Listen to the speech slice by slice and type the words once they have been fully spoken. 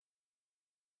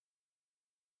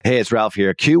Hey, it's Ralph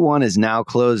here. Q1 is now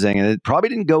closing and it probably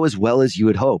didn't go as well as you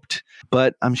had hoped,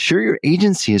 but I'm sure your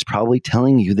agency is probably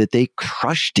telling you that they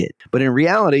crushed it. But in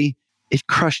reality, it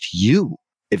crushed you.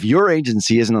 If your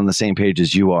agency isn't on the same page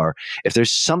as you are, if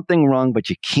there's something wrong, but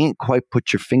you can't quite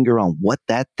put your finger on what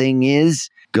that thing is,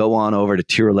 go on over to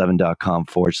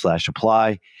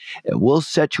tier11.com/apply. And we'll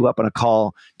set you up on a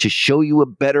call to show you a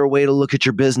better way to look at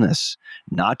your business.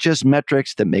 Not just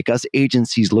metrics that make us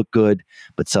agencies look good,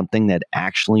 but something that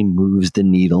actually moves the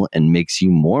needle and makes you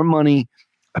more money,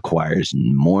 acquires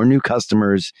more new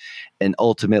customers, and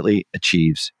ultimately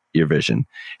achieves your vision.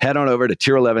 Head on over to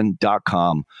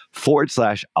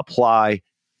tier11.com/apply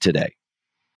today.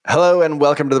 Hello and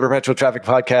welcome to the Perpetual Traffic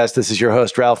Podcast. This is your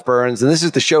host, Ralph Burns, and this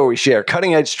is the show where we share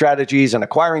cutting-edge strategies on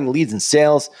acquiring leads and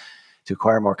sales to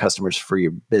acquire more customers for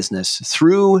your business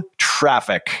through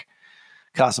traffic.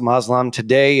 Qasim Aslam,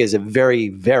 today is a very,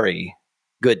 very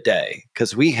good day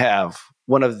because we have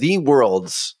one of the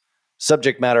world's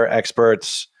subject matter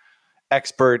experts,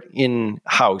 expert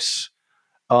in-house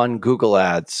on Google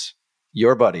Ads,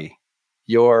 your buddy,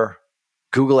 your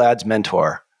Google Ads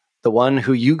mentor, the one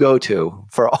who you go to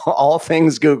for all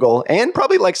things Google and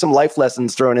probably like some life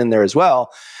lessons thrown in there as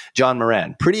well, John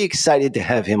Moran. Pretty excited to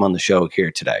have him on the show here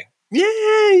today. Yeah,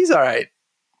 he's all right.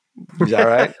 Is that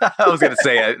right? I was going to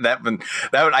say that one,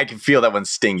 I can feel that one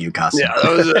sting you, Qasim. Yeah.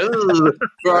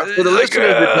 For the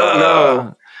listeners that don't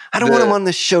know, I don't want him on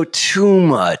the show too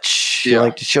much,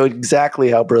 like to show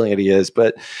exactly how brilliant he is.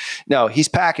 But no, he's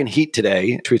packing heat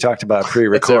today, which we talked about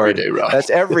pre-record. That's every day, Rob. That's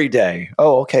every day.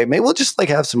 Oh, okay. Maybe we'll just like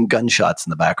have some gunshots in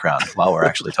the background while we're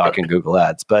actually talking Google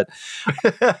Ads. But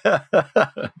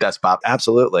Desk pop.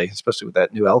 Absolutely, especially with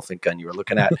that new elephant gun you were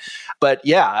looking at. But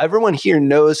yeah, everyone here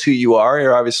knows who you are.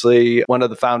 You're obviously one of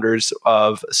the founders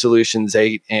of Solutions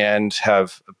 8 and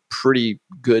have a pretty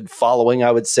good following,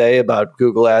 I would say, about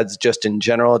Google Ads just in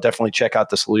general. Definitely check out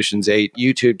the Solutions 8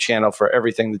 YouTube channel for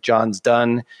everything that John's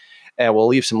done. And we'll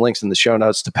leave some links in the show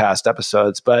notes to past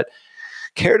episodes. But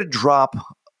care to drop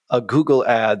a Google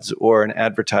Ads or an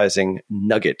advertising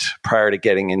nugget prior to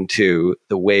getting into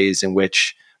the ways in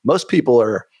which most people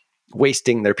are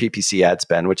wasting their PPC ad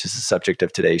spend, which is the subject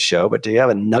of today's show. But do you have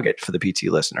a nugget for the PT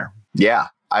listener? Yeah,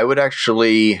 I would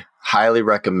actually highly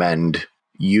recommend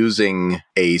using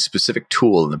a specific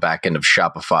tool in the back end of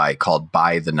Shopify called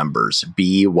By the Numbers,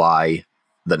 BY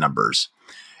the Numbers.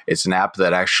 It's an app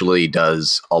that actually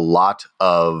does a lot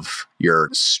of your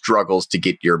struggles to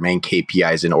get your main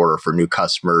KPIs in order for new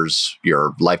customers,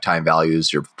 your lifetime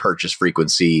values, your purchase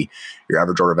frequency, your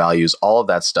average order values, all of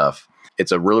that stuff.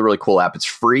 It's a really, really cool app. It's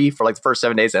free for like the first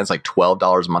 7 days, and it's like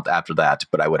 $12 a month after that.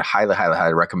 But I would highly, highly,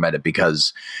 highly recommend it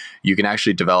because you can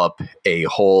actually develop a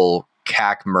whole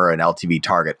CAC, MER, and LTV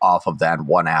target off of that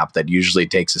one app that usually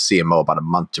takes a CMO about a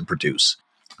month to produce.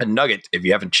 A nugget, if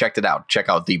you haven't checked it out, check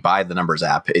out the By the Numbers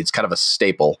app. It's kind of a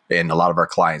staple in a lot of our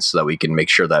clients so that we can make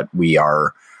sure that we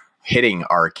are hitting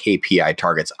our KPI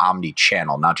targets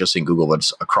omni-channel, not just in Google,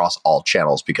 but across all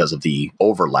channels because of the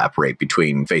overlap rate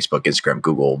between Facebook, Instagram,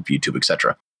 Google, YouTube,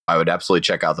 etc. I would absolutely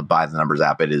check out the By the Numbers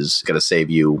app. It is going to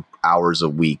save you hours a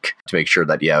week to make sure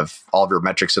that you have all of your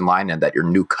metrics in line and that your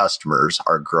new customers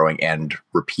are growing and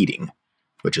repeating,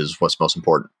 which is what's most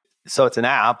important. So it's an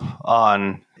app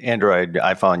on Android,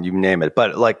 iPhone, you name it.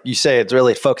 But like you say, it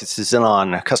really focuses in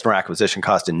on customer acquisition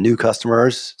cost and new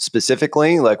customers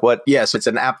specifically. Like what? Yes, it's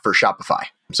an app for Shopify.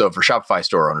 So for Shopify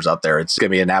store owners out there, it's going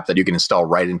to be an app that you can install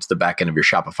right into the back end of your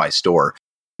Shopify store.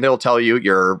 They'll tell you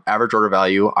your average order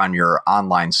value on your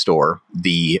online store,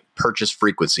 the purchase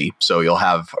frequency. So you'll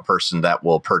have a person that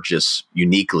will purchase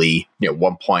uniquely,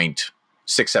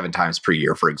 1.67 times per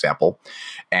year, for example.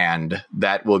 And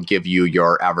that will give you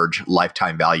your average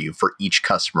lifetime value for each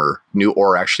customer, new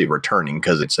or actually returning,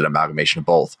 because it's an amalgamation of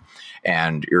both.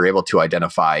 And you're able to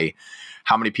identify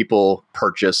how many people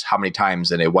purchase, how many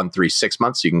times in a 1, 3, 6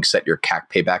 months. You can set your CAC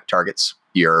payback targets,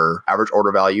 your average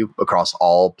order value across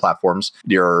all platforms,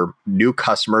 your new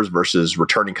customers versus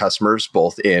returning customers,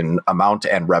 both in amount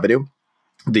and revenue,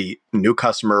 the new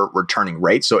customer returning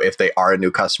rate. So if they are a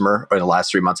new customer in the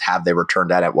last 3 months, have they returned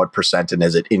that at what percent, and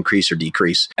is it increase or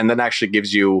decrease? And then actually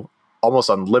gives you almost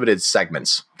unlimited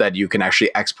segments that you can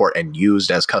actually export and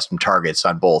use as custom targets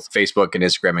on both Facebook and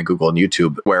Instagram and Google and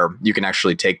YouTube, where you can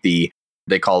actually take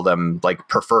they call them like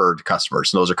preferred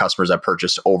customers. And those are customers that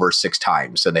purchased over 6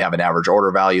 times, and they have an average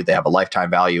order value, they have a lifetime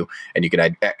value, and you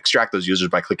can extract those users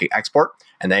by clicking export.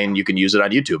 And then you can use it on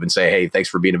YouTube and say, hey, thanks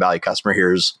for being a value customer.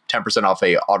 Here's 10% off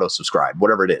a auto subscribe,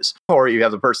 whatever it is. Or you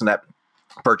have the person that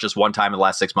purchased one time in the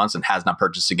last 6 months and has not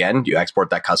purchased again, you export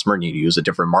that customer and you use a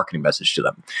different marketing message to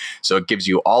them. So it gives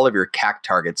you all of your CAC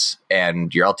targets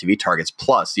and your LTV targets,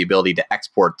 plus the ability to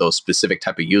export those specific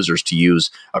type of users to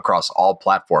use across all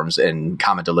platforms and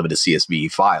comment deliver to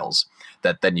CSV files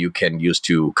that then you can use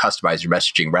to customize your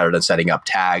messaging rather than setting up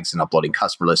tags and uploading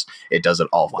customer lists. It does it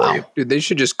all for you. Dude, they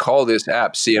should just call this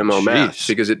app CMO Math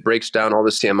because it breaks down all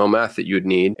the CMO math that you would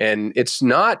need. And it's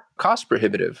not cost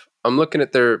prohibitive. I'm looking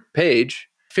at their page,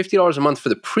 $50 a month for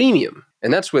the premium.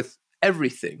 And that's with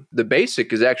everything. The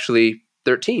basic is actually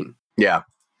 $13. Yeah.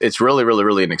 It's really, really,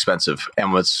 really inexpensive.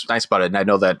 And what's nice about it, and I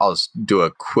know that I'll just do a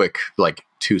quick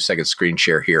 2-second screen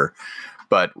share here.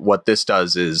 But what this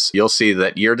does is you'll see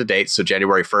that year to date, so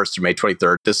January 1st to May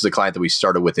 23rd, this is a client that we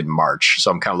started with in March.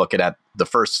 So I'm kind of looking at the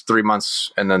first 3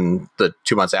 months and then the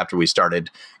 2 months after we started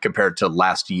compared to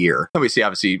last year. And we see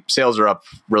obviously sales are up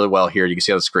really well here. You can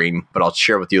see on the screen, but I'll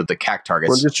share with you the CAC targets.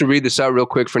 Well, just to read this out real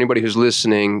quick for anybody who's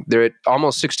listening, they're at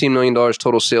almost $16 million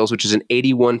total sales, which is an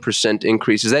 81%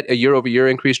 increase. Is that a year over year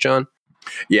increase, John?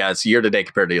 Yeah, it's year to date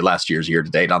compared to last year's year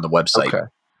to date on the website. Okay.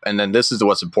 And then this is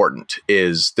what's important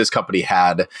is this company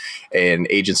had an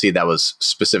agency that was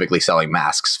specifically selling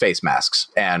masks, face masks.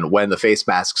 And when the face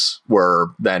masks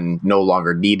were then no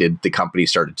longer needed, the company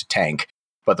started to tank.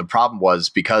 But the problem was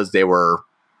because they were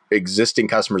existing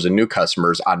customers and new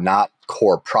customers on not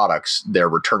core products, their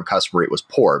return customer rate was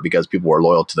poor because people were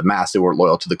loyal to the mask. They weren't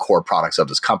loyal to the core products of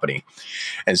this company.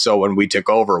 And so when we took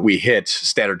over, we hit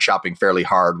standard shopping fairly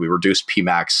hard. We reduced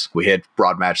PMAX. We hit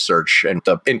broad match search, and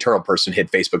the internal person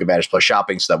hit Facebook Advantage Plus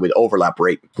shopping so that the overlap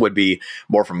rate would be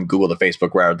more from Google to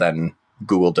Facebook rather than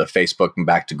Google to Facebook and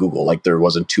back to Google. Like there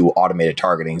wasn't two automated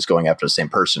targetings going after the same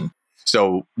person.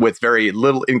 So with very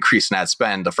little increase in ad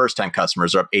spend, the first-time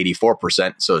customers are up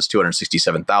 84%. So it's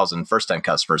 267,000 first-time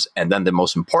customers. And then the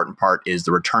most important part is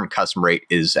the return customer rate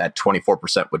is at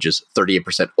 24%, which is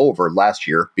 38% over last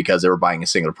year because they were buying a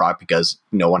single product because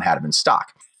no one had them in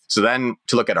stock. So then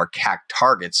to look at our CAC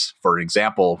targets, for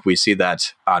example, we see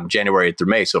that on January through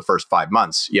May, so first 5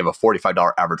 months, you have a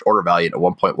 $45 average order value and a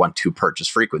 1.12 purchase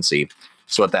frequency.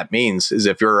 So what that means is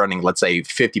if you're running, let's say,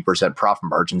 50% profit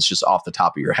margins just off the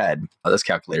top of your head, this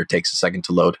calculator takes a second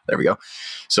to load. There we go.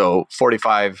 So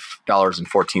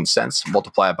 $45.14,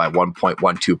 multiply it by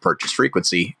 1.12 purchase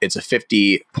frequency. It's a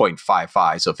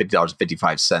 50.55, so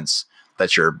 $50.55.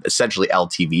 That's your essentially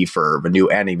LTV for a new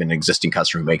and even existing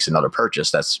customer who makes another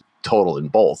purchase. That's total in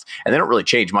both. And they don't really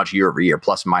change much year over year.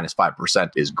 Plus or minus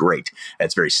 5% is great.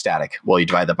 It's very static. Well, you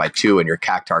divide that by 2 and your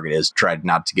CAC target is try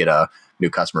not to get a new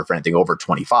customer for anything over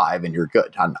 25 and you're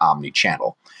good on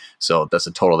omni-channel. So that's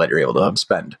a total that you're able to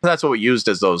spend. That's what we used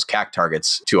as those CAC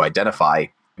targets to identify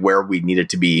where we needed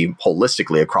to be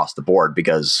holistically across the board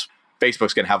because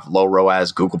Facebook's going to have low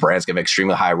ROAS, Google brand's going to have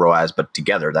extremely high ROAS, but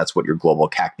together that's what your global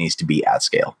CAC needs to be at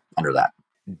scale under that.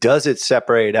 Does it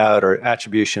separate out or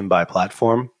attribution by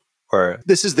platform? Or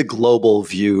this is the global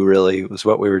view really was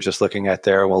what we were just looking at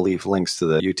there. We'll leave links to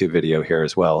the YouTube video here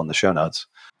as well in the show notes.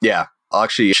 Yeah. I'll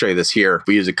actually show you this here.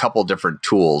 We use a couple different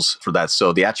tools for that.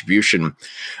 So the attribution,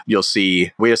 you'll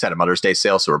see we just had a Mother's Day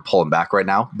sale, so we're pulling back right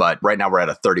now. But right now we're at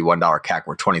a $31 CAC.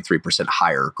 We're 23%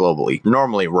 higher globally.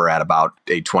 Normally we're at about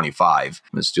a 25.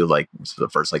 Let's do the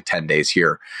first 10 days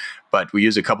here. But we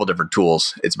use a couple different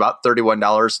tools. It's about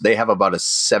 $31. They have about a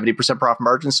 70% profit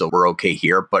margin, so we're okay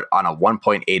here. But on a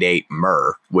 1.88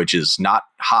 MER, which is not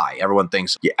high, everyone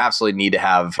thinks you absolutely need to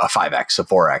have a 5X, a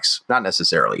 4X. Not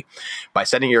necessarily. By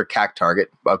setting your CAC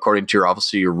target, according to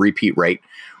your repeat rate,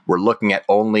 we're looking at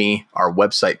only our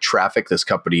website traffic. This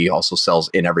company also sells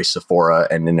in every Sephora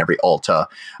and in every Ulta.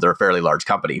 They're a fairly large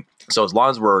company. So as long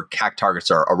as our CAC targets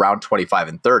are around 25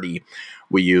 and 30,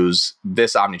 we use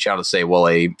this omnichannel to say, well,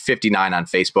 a 59 on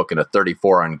Facebook and a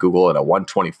 34 on Google and a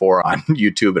 124 on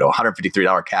YouTube and a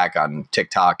 $153 CAC on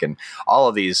TikTok, and all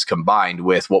of these combined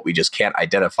with what we just can't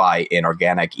identify in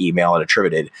organic, email, and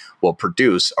attributed will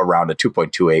produce around a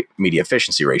 2.28 media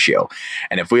efficiency ratio.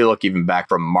 And if we look even back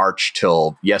from March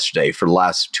till yesterday for the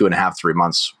last 2.5, 3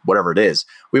 months, whatever it is,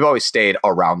 we've always stayed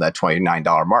around that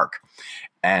 $29 mark.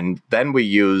 And then we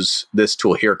use this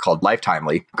tool here called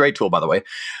Lifetimely. Great tool, by the way.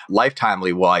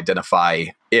 Lifetimely will identify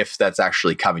if that's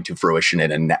actually coming to fruition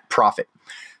in a net profit.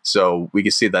 So we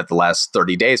can see that the last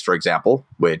 30 days, for example,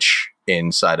 which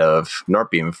inside of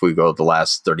Northbeam, if we go the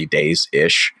last 30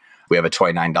 days-ish, We have a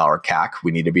 $29 CAC.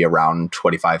 We need to be around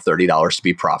 $25, $30 to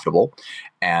be profitable.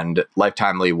 And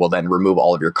Lifetimely will then remove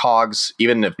all of your COGS,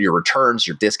 even if your returns,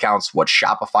 your discounts, what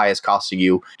Shopify is costing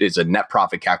you is a net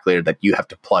profit calculator that you have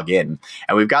to plug in.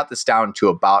 And we've got this down to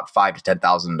about $5,000 to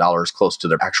 $10,000 close to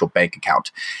their actual bank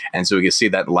account. And so we can see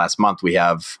that last month we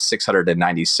have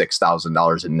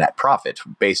 $696,000 in net profit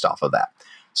based off of that.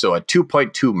 So a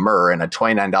 2.2 MER and a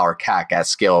 $29 CAC at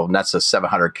scale nets a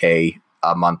 $700K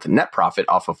a month net profit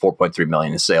off of 4.3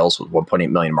 million in sales with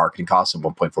 1.8 million in marketing costs and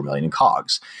 1.4 million in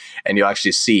COGS. And you'll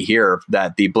actually see here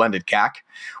that the blended CAC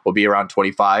will be around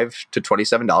 $25 to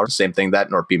 $27. Same thing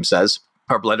that Northbeam says.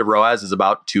 Our blended ROAS is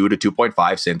about 2 to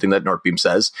 2.5, same thing that Northbeam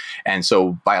says. And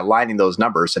so by aligning those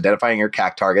numbers, identifying your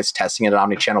CAC targets, testing it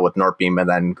omni-channel with Northbeam, and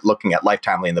then looking at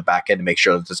Lifetimely in the back end to make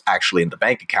sure that it's actually in the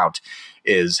bank account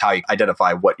is how you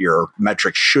identify what your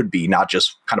metrics should be, not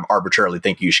just kind of arbitrarily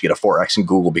thinking you should get a 4X in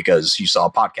Google because you saw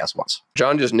a podcast once.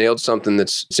 John just nailed something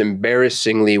that's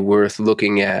embarrassingly worth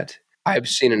looking at. I've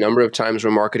seen a number of times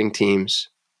where marketing teams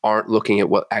aren't looking at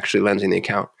what actually lands in the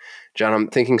account. John, I'm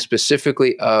thinking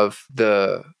specifically of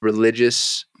the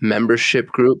religious membership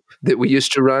group that we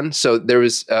used to run. So there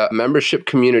was a membership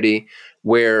community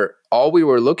where all we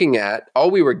were looking at,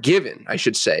 all we were given, I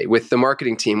should say, with the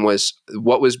marketing team was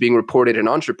what was being reported in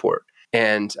Entreport.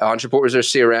 And Entreport was their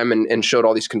CRM and showed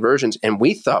all these conversions. And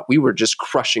we thought we were just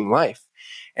crushing life.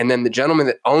 And then the gentleman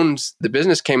that owns the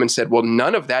business came and said, well,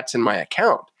 none of that's in my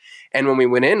account. And when we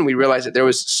went in, we realized that there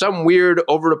was some weird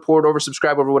over-report,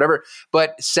 oversubscribe, over whatever.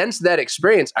 But since that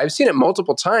experience, I've seen it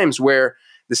multiple times where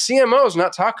the CMO is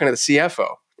not talking to the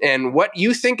CFO. And what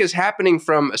you think is happening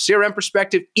from a CRM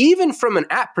perspective, even from an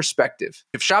app perspective,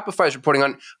 if Shopify is reporting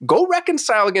on, go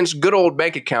reconcile against good old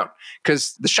bank account,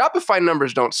 because the Shopify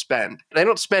numbers don't spend. They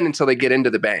don't spend until they get into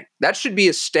the bank. That should be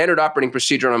a standard operating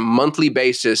procedure on a monthly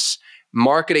basis.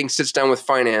 Marketing sits down with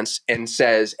finance and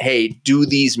says, hey, do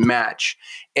these match?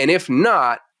 And if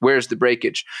not, where's the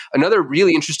breakage? Another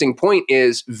really interesting point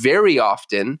is very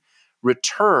often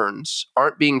returns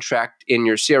aren't being tracked in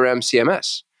your CRM,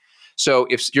 CMS. So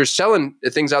if you're selling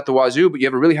things out the wazoo, but you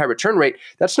have a really high return rate,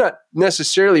 that's not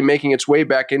necessarily making its way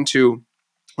back into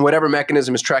whatever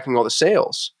mechanism is tracking all the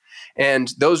sales.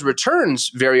 And those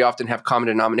returns very often have common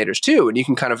denominators too. And you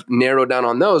can kind of narrow down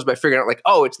on those by figuring out like,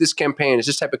 oh, it's this campaign, it's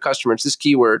this type of customer, it's this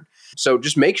keyword. So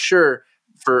just make sure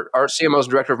for our CMOs and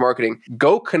director of marketing,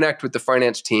 go connect with the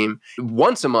finance team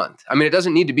once a month. I mean, it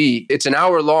doesn't need to be, it's an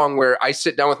hour long where I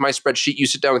sit down with my spreadsheet, you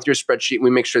sit down with your spreadsheet, and we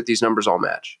make sure that these numbers all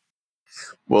match.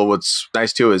 Well, what's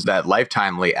nice too is that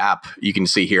Lifetimely app, you can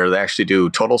see here, they actually do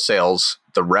total sales,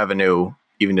 the revenue,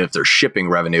 even if they're shipping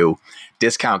revenue,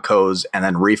 discount codes, and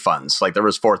then refunds. Like there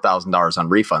was $4,000 on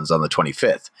refunds on the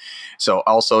 25th. So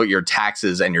also your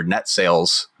taxes and your net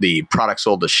sales, the product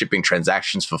sold, the shipping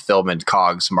transactions, fulfillment,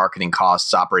 COGS, marketing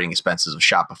costs, operating expenses of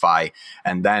Shopify,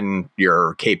 and then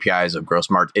your KPIs of gross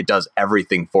margin. It does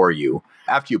everything for you.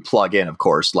 After you plug in, of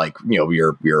course, like, you know,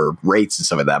 your rates and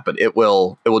stuff like that, but it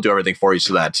will do everything for you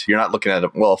so that you're not looking at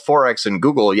it, well, 4X in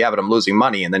Google, yeah, but I'm losing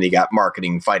money. And then you got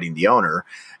marketing fighting the owner.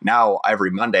 Now,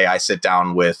 every Monday, I sit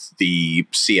down with the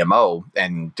CMO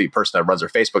and the person that runs their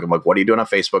Facebook. I'm like, what are you doing on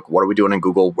Facebook? What are we doing in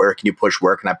Google? Where can you push?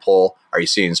 Where can I pull? Are you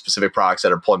seeing specific products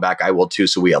that are pulling back? I will too.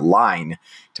 So we align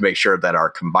to make sure that our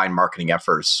combined marketing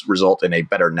efforts result in a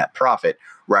better net profit,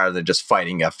 rather than just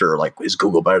fighting after, like, is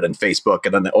Google better than Facebook?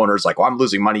 And then the owner's like, well, I'm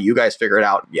losing money. You guys figure it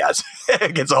out. Yes,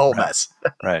 it gets a whole mess.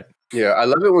 Right. Yeah, I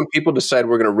love it when people decide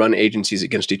we're going to run agencies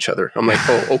against each other. I'm like,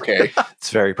 oh, okay.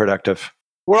 It's very productive.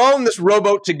 We're all in this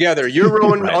rowboat together. You're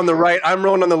rowing Right. on the right, I'm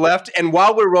rowing on the left. And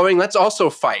while we're rowing, let's also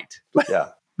fight. Yeah.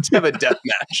 Let's have a death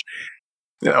match.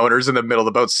 The owner's in the middle of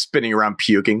the boat spinning around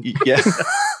puking. Yeah.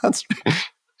 That's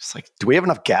it's like, do we have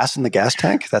ove gas in the gas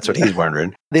tank? That's what he's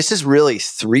wondering. This is really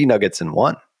 3 nuggets in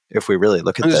one. If we really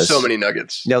look at There's this. so many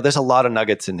nuggets. No, there's a lot of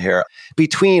nuggets in here.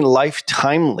 Between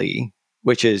Lifetimely,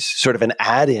 which is sort of an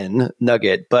add-in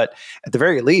nugget, but at the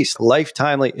very least,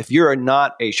 Lifetimely, if you're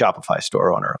not a Shopify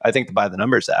store owner, I think the By the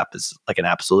Numbers app is like an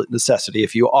absolute necessity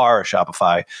if you are a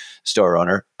Shopify store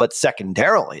owner. But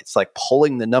secondarily, it's like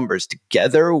pulling the numbers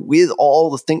together with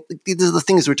all the things. These are the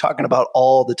things we're talking about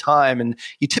all the time. And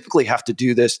you typically have to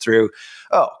do this through,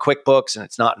 QuickBooks, and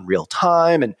it's not in real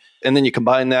time. And then you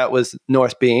combine that with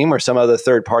Northbeam or some other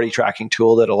third-party tracking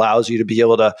tool that allows you to be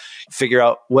able to figure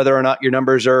out whether or not your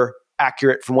numbers are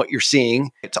accurate from what you're seeing.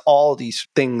 It's all these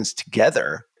things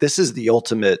together. This is the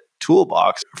ultimate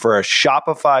toolbox for a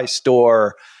Shopify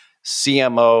store,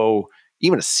 CMO,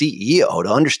 even a CEO to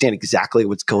understand exactly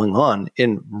what's going on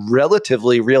in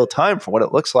relatively real time from what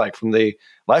it looks like from the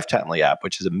Lifetimely app,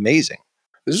 which is amazing.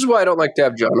 This is why I don't like to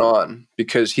have John on,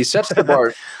 because he sets the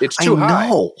bar. It's too high.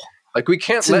 Like we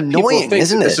can't It's let annoying, people think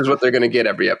isn't that this it? is what they're going to get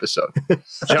every episode.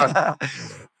 John.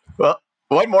 Well,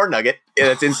 one more nugget.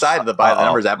 It's inside the By the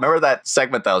Numbers app. Remember that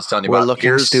segment that I was telling you We're about?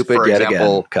 looking stupid for yet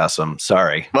example, again, Custom.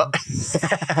 Sorry. Well,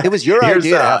 It was your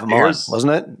idea to have him on, here's-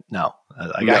 wasn't it? No.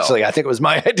 No. Actually, I think it was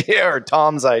my idea or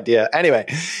Tom's idea. Anyway,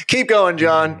 keep going,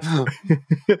 John.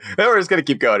 We're just going to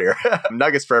keep going here.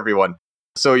 Nuggets for everyone.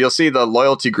 So you'll see the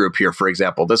loyalty group here, for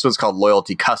example. This one's called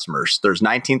loyalty customers. There's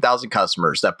 19,000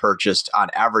 customers that purchased on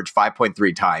average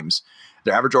 5.3 times.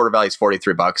 Their average order value is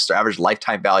 $43. Their average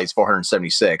lifetime value is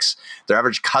 $476. Their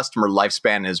average customer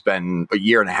lifespan has been a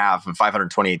year and a half and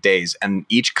 528 days. And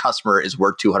each customer is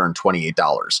worth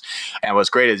 $228. And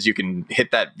what's great is you can hit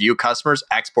that view customers,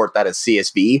 export that as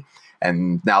CSV.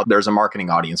 And now there's a marketing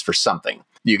audience for something.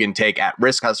 You can take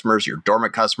at-risk customers, your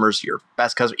dormant customers, your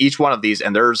best customers, each one of these.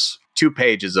 And there's 2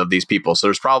 pages of these people. So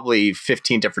there's probably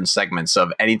 15 different segments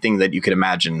of anything that you could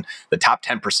imagine. The top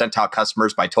 10 percentile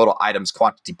customers by total items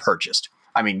quantity purchased.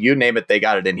 I mean, you name it, they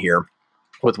got it in here.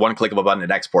 With one click of a button, it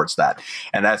exports that.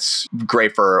 And that's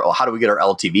great for, how do we get our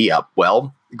LTV up?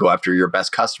 Well, go after your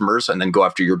best customers and then go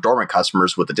after your dormant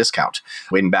customers with a discount.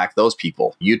 Win back those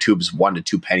people. YouTube's 1 to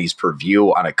 2 pennies per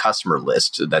view on a customer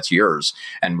list. That's yours.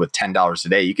 And with $10 a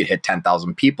day, you could hit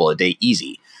 10,000 people a day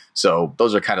easy. So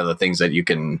those are kind of the things that you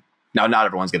can. Now, not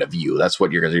everyone's going to view. That's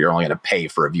what you're only going to pay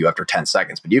for a view after 10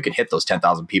 seconds. But you can hit those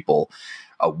 10,000 people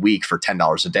a week for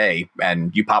 $10 a day,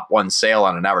 and you pop one sale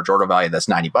on an average order value that's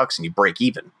 $90 and you break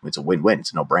even. It's a win-win.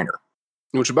 It's a no-brainer.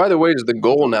 Which, by the way, is the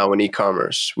goal now in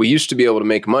e-commerce. We used to be able to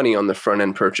make money on the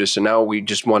front-end purchase, and now we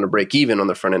just want to break even on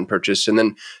the front-end purchase. And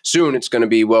then soon it's going to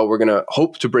be, well, we're going to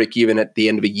hope to break even at the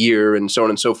end of a year and so on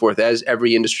and so forth as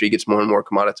every industry gets more and more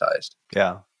commoditized.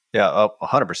 Yeah. Yeah,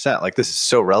 100%. Like this is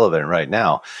so relevant right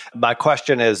now. My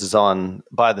question is on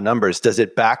By the Numbers, does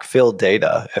it backfill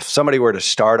data if somebody were to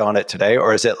start on it today,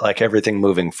 or is it like everything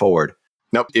moving forward?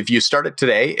 Nope. If you start it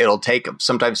today, it'll take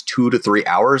sometimes 2 to 3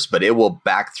 hours, but it will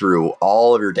back through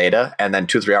all of your data. And then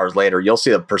 2 to 3 hours later, you'll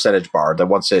see a percentage bar that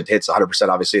once it hits 100%,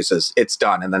 obviously it says it's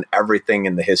done. And then everything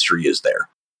in the history is there.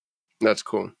 That's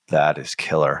cool. That is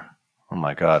killer. Oh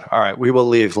my God. All right. We will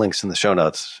leave links in the show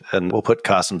notes and we'll put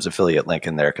Qasim's affiliate link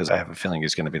in there because I have a feeling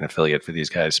he's going to be an affiliate for these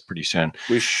guys pretty soon.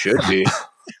 We should be.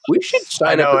 We should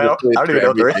sign up. I don't even know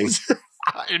what there is.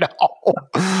 I know.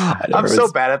 I'm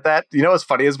so bad at that. You know what's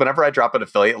funny is whenever I drop an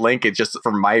affiliate link, it just,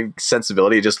 from my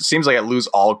sensibility, it just seems like I lose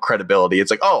all credibility.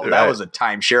 It's like, oh, that was a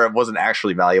timeshare. It wasn't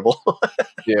actually valuable.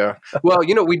 Yeah. Well,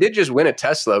 we did just win a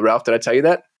Tesla, Ralph. Did I tell you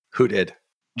that? Who did?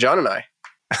 John and I.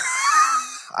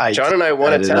 John and I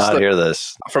won a Tesla. I did not hear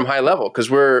this. From High Level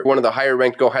because we're one of the higher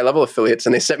ranked Go High Level affiliates,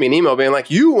 and they sent me an email being like,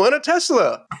 "You won a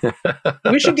Tesla.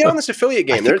 We should get on this affiliate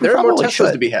game. There are more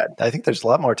Teslas to be had." I think there's a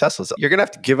lot more Teslas. You're gonna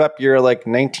have to give up your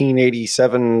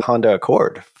 1987 Honda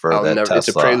Accord for that Tesla. It's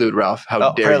a Prelude, Ralph.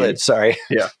 How dare Prelude, you? Sorry.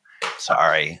 Yeah.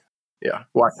 Sorry. Yeah.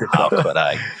 Watch yourself.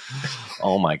 But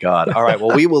oh my God. All right.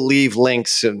 Well, we will leave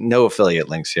links, no affiliate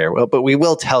links here. Well, but we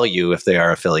will tell you if they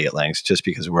are affiliate links just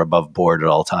because we're above board at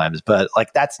all times. But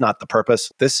that's not the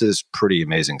purpose. This is pretty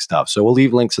amazing stuff. So we'll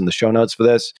leave links in the show notes for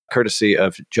this, courtesy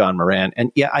of John Moran.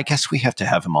 And yeah, I guess we have to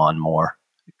have him on more,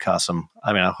 Qasim.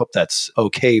 I mean, I hope that's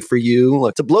okay for you.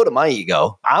 It's a blow to my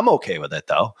ego. I'm okay with it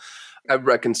though. I've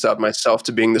reconciled myself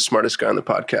to being the smartest guy on the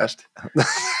podcast.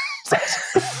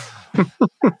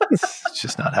 It's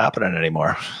just not happening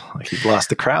anymore. Like you've lost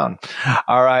the crown.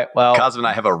 All right. Well, Qasim and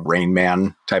I have a Rain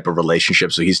Man type of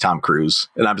relationship. So he's Tom Cruise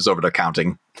and I'm just over to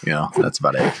accounting. That's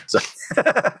about it. So.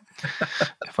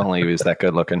 If only he was that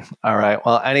good looking. All right.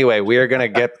 Well, anyway, we are going to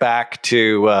get back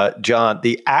to John,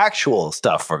 the actual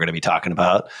stuff we're going to be talking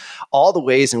about, all the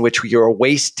ways in which you're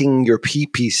wasting your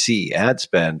PPC ad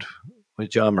spend with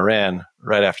John Moran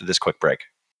right after this quick break.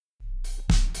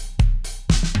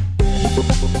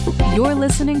 You're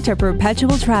listening to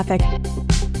Perpetual Traffic.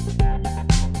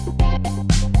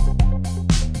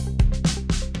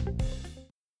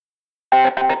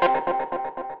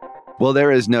 Well,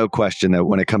 there is no question that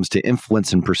when it comes to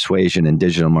influence and persuasion in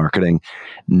digital marketing,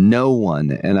 no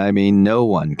one, and I mean no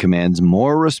one, commands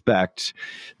more respect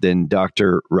than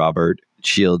Dr. Robert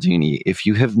Cialdini. If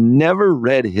you have never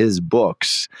read his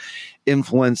books,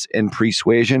 Influence and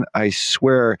Persuasion, I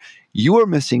swear you are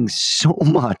missing so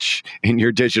much in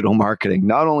your digital marketing,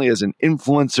 not only as an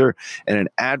influencer and an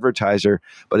advertiser,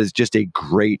 but as just a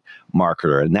great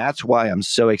marketer. And that's why I'm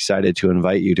so excited to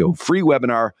invite you to a free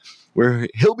webinar where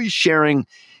he'll be sharing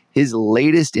his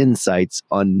latest insights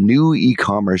on new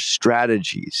e-commerce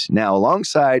strategies. Now,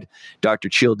 alongside Dr.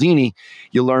 Cialdini,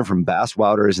 you'll learn from Bass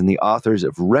Wouters and the authors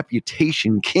of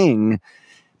Reputation King,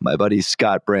 my buddies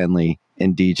Scott Branley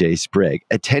and DJ Sprague.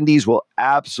 Attendees will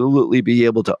absolutely be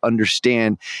able to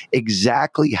understand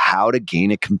exactly how to gain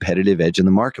a competitive edge in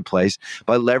the marketplace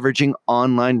by leveraging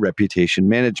online reputation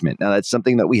management. Now, that's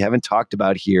something that we haven't talked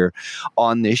about here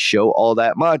on this show all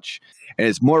that much. And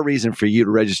it's more reason for you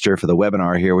to register for the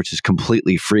webinar here, which is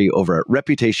completely free over at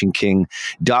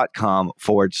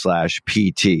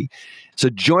reputationking.com/PT. So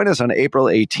join us on April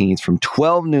 18th from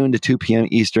 12 noon to 2 p.m.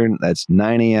 Eastern. That's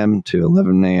 9 a.m. to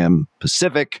 11 a.m.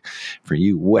 Pacific for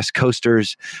you West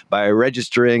Coasters by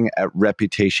registering at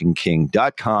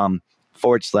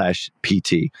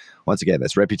reputationking.com/PT. Once again,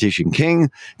 that's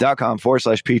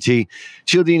reputationking.com/PT.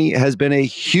 Cialdini has been a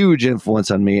huge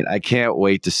influence on me, and I can't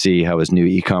wait to see how his new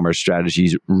e-commerce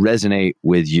strategies resonate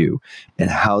with you and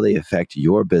how they affect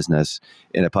your business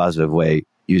in a positive way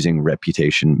using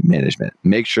reputation management.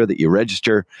 Make sure that you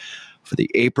register for the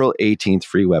April 18th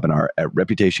free webinar at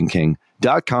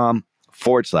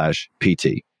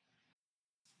reputationking.com/PT.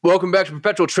 Welcome back to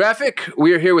Perpetual Traffic.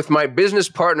 We are here with my business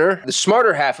partner, the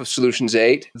smarter half of Solutions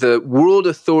 8, the world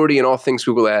authority in all things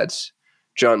Google Ads,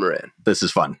 John Moran. This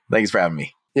is fun. Thanks for having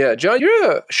me. Yeah, John,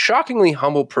 you're a shockingly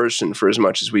humble person for as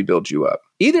much as we build you up.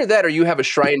 Either that or you have a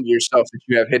shrine to yourself that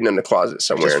you have hidden in the closet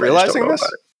somewhere. Just and realizing I just don't know this?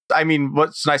 about it. I mean,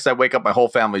 what's nice, I wake up, my whole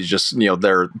family's just,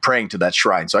 they're praying to that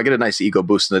shrine. So I get a nice ego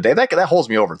boost in the day. That holds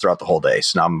me over throughout the whole day.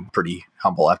 So now I'm pretty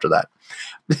humble after that.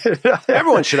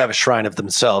 Everyone should have a shrine of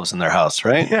themselves in their house,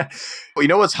 right? Yeah. Well, you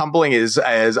know what's humbling is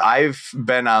as I've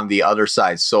been on the other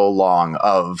side so long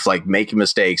of like making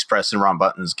mistakes, pressing wrong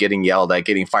buttons, getting yelled at,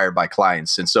 getting fired by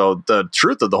clients. And so the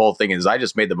truth of the whole thing is I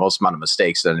just made the most amount of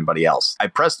mistakes than anybody else. I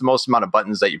pressed the most amount of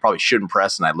buttons that you probably shouldn't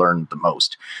press, and I learned the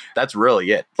most. That's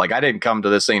really it. Like, I didn't come to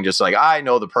this thing just like, I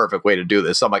know the perfect way to do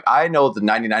this. I'm like, I know the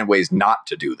 99 ways not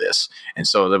to do this. And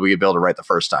so that we could build it right the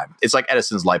first time. It's like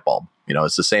Edison's light bulb.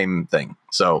 It's the same thing.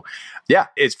 So yeah,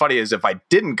 it's funny is if I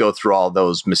didn't go through all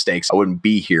those mistakes, I wouldn't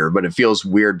be here. But it feels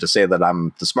weird to say that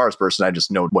I'm the smartest person. I just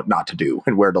know what not to do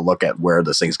and where to look at where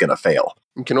this thing's going to fail.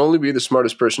 You can only be the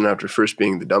smartest person after first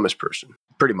being the dumbest person.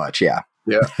 Pretty much, yeah.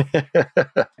 Yeah.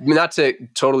 Not to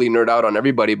totally nerd out on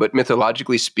everybody, but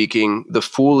mythologically speaking, the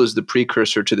fool is the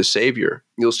precursor to the savior.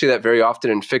 You'll see that very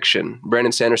often in fiction.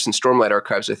 Brandon Sanderson's Stormlight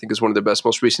Archives, I think, is one of the best,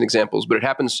 most recent examples, but it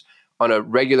happens on a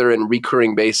regular and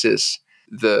recurring basis.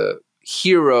 The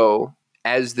hero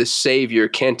as the savior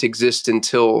can't exist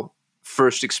until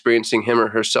first experiencing him or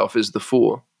herself as the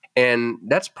fool. And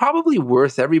that's probably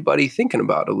worth everybody thinking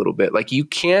about a little bit. Like, you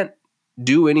can't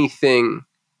do anything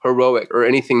heroic or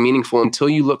anything meaningful until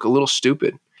you look a little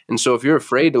stupid. And so if you're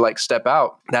afraid to like step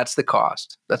out, that's the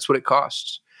cost. That's what it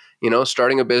costs.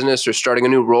 Starting a business or starting a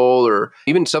new role, or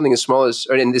even something as small as,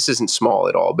 and this isn't small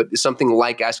at all, but something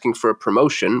like asking for a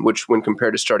promotion, which when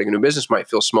compared to starting a new business might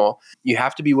feel small, you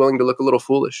have to be willing to look a little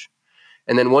foolish.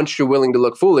 And then once you're willing to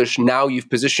look foolish, now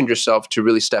you've positioned yourself to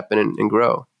really step in and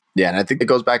grow. Yeah, and I think it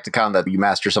goes back to kind of that you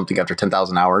master something after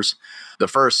 10,000 hours. The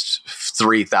first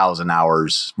 3,000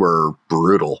 hours were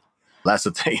brutal. That's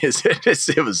the thing, is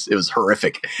it was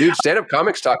horrific. Dude, stand-up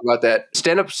comics talk about that.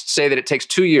 Stand-ups say that it takes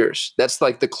 2 years. That's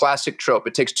like the classic trope.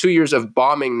 It takes 2 years of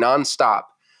bombing nonstop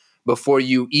before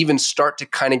you even start to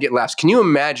kind of get laughs. Can you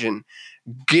imagine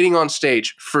getting on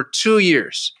stage for 2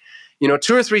 years, 2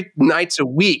 or 3 nights a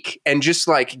week and just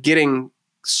like getting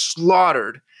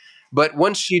slaughtered? But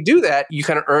once you do that, you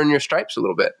kind of earn your stripes a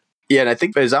little bit. Yeah, and I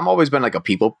think because I've always been like a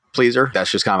people pleaser,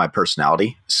 that's just kind of my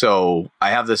personality. So I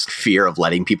have this fear of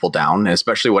letting people down, and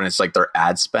especially when it's like their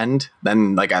ad spend.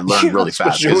 Then like I learn really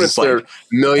fast. It's like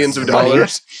millions of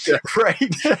dollars. Right.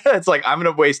 It's like I'm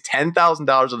going to waste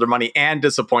 $10,000 of their money and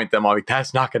disappoint them. I'm like,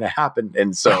 that's not going to happen.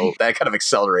 And so that kind of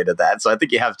accelerated that. So I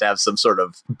think you have to have some sort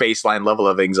of baseline level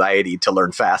of anxiety to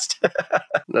learn fast.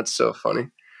 That's so funny.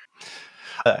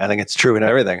 I think it's true in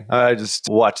everything. I just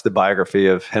watched the biography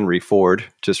of Henry Ford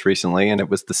just recently, and it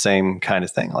was the same kind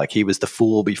of thing. Like, he was the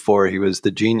fool before he was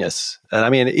the genius. And I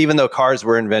mean, even though cars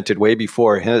were invented way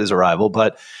before his arrival,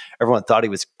 but everyone thought he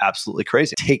was absolutely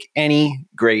crazy. Take any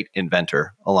great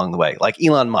inventor along the way, like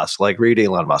Elon Musk, like read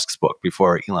Elon Musk's book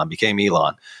before Elon became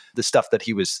Elon. The stuff that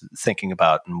he was thinking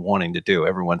about and wanting to do,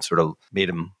 everyone sort of made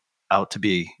him out to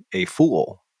be a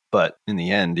fool. But in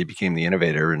the end, he became the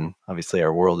innovator. And obviously,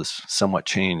 our world is somewhat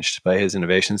changed by his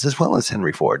innovations as well as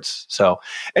Henry Ford's. So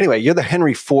anyway, you're the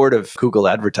Henry Ford of Google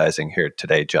advertising here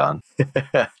today, John.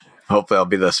 Hopefully, I'll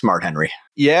be the smart Henry.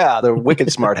 Yeah, the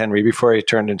wicked smart Henry before he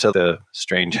turned into the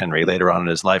strange Henry later on in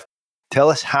his life. Tell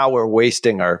us how we're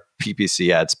wasting our PPC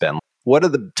ad spend. What are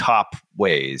the top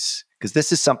ways because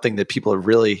this is something that people are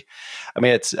really,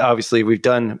 it's obviously we've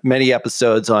done many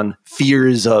episodes on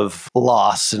fears of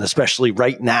loss, and especially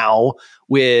right now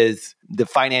with the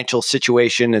financial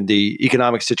situation and the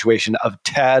economic situation of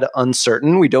tad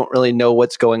uncertain. We don't really know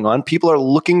what's going on. People are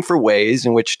looking for ways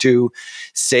in which to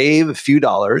save a few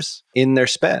dollars in their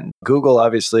spend. Google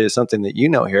obviously is something that you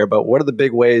know here, but what are the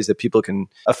big ways that people can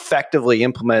effectively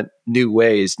implement new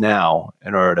ways now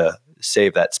in order to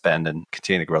save that spend and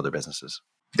continue to grow their businesses?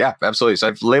 Yeah, absolutely. So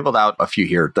I've labeled out a few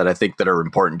here that I think that are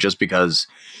important just because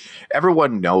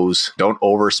everyone knows don't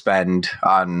overspend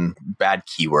on bad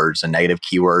keywords and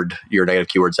your negative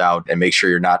keywords out, and make sure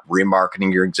you're not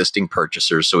remarketing your existing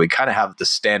purchasers. So we kind of have the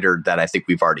standard that I think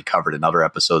we've already covered in other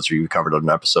episodes, or you've covered in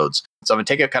episodes. So I'm going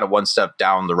to take it kind of one step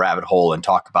down the rabbit hole and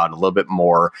talk about a little bit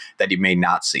more that you may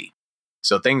not see.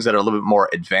 So things that are a little bit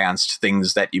more advanced,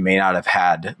 things that you may not have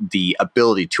had the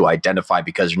ability to identify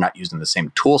because you're not using the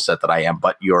same tool set that I am,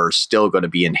 but you're still going to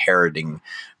be inheriting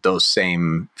those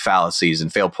same fallacies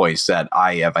and fail points that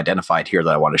I have identified here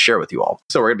that I want to share with you all.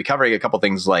 So we're going to be covering a couple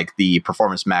things like the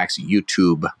Performance Max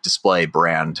YouTube display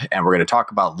brand, and we're going to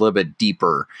talk about a little bit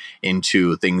deeper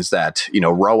into things that,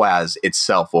 ROAS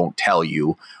itself won't tell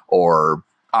you, or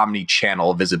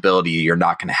omni-channel visibility you're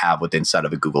not going to have with inside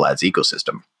of a Google Ads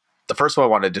ecosystem. The first one I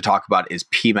wanted to talk about is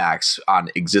PMax on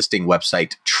existing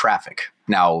website traffic.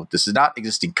 Now, this is not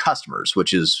existing customers,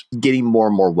 which is getting more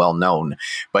and more well-known,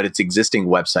 but it's existing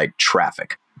website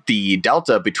traffic. The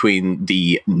delta between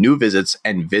the new visits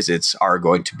and visits are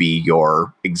going to be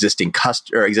your existing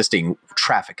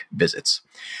traffic visits.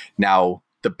 Now,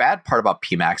 the bad part about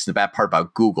PMax and the bad part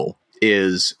about Google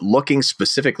is looking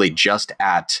specifically just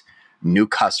at new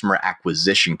customer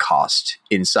acquisition cost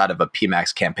inside of a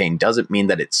PMax campaign doesn't mean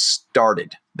that it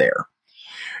started there.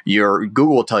 Your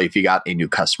Google will tell you if you got a new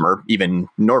customer. Even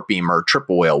Nortbeam or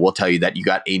Triple Whale will tell you that you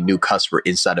got a new customer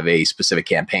inside of a specific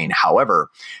campaign.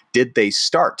 However, did they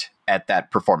start at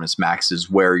that Performance Max is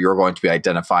where you're going to be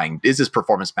identifying, is this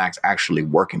Performance Max actually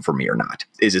working for me or not?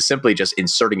 Is it simply just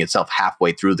inserting itself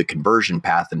halfway through the conversion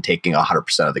path and taking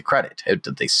 100% of the credit?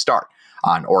 Did they start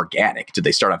on organic? Did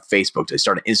they start on Facebook? Did they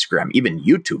start on Instagram? Even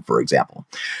YouTube, for example.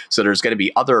 So there's going to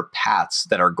be other paths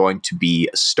that are going to be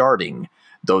starting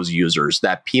those users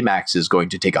that PMax is going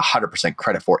to take 100%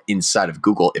 credit for inside of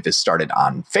Google if it started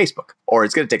on Facebook. Or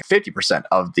it's going to take 50%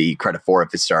 of the credit for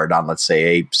if it started on, let's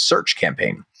say, a search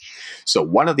campaign. So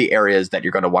one of the areas that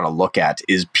you're going to want to look at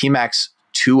is PMax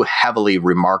too heavily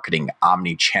remarketing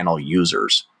omni-channel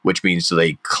users, which means do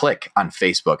they click on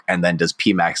Facebook and then does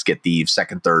PMax get the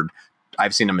second, third,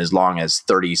 I've seen them as long as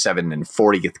 37 and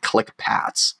 40 click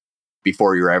paths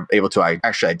before you're able to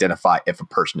actually identify if a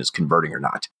person is converting or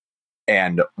not.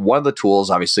 And one of the tools,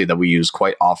 obviously, that we use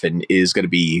quite often is going to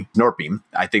be Nortbeam.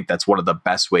 I think that's one of the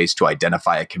best ways to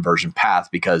identify a conversion path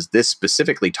because this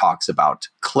specifically talks about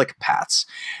click paths.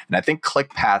 And I think click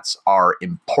paths are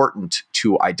important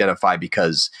to identify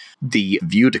because the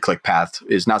view to click path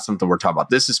is not something we're talking about.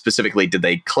 This is specifically, did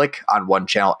they click on one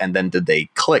channel and then did they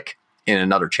click in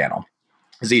another channel?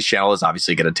 Because each channel is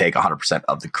obviously going to take 100%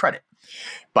 of the credit.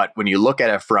 But when you look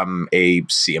at it from a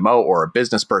CMO or a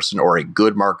business person or a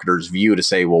good marketer's view to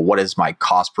say, well, what is my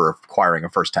cost per acquiring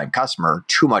a first-time customer?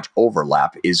 Too much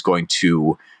overlap is going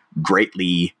to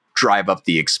greatly drive up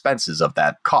the expenses of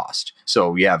that cost.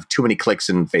 So you have too many clicks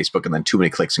in Facebook and then too many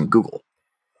clicks in Google,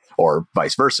 or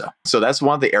vice versa. So that's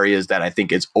one of the areas that I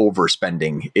think is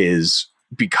overspending, is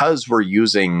because we're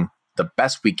using the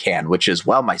best we can, which is,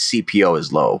 well, my CPO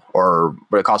is low, or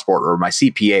the cost per order, or my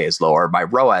CPA is low, or my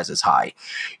ROAS is high.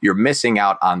 You're missing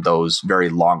out on those very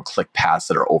long click paths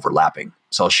that are overlapping.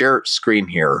 So I'll share screen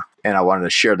here, and I wanted to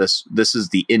share this. This is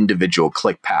the individual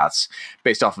click paths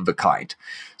based off of a client.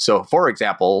 So for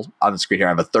example, on the screen here,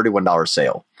 I have a $31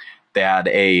 sale. They had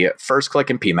a first click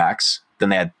in PMax, then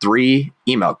they had 3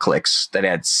 email clicks, then they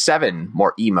had 7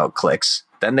 more email clicks.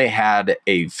 Then they had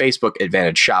a Facebook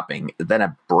Advantage Shopping, then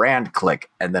a brand click,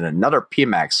 and then another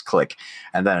PMax click,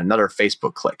 and then another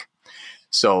Facebook click.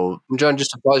 So, John, just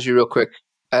to pause you real quick,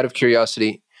 out of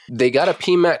curiosity, they got a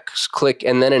PMax click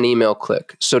and then an email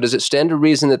click. So does it stand to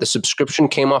reason that the subscription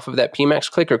came off of that PMax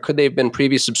click, or could they have been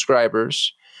previous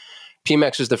subscribers?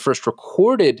 PMax is the first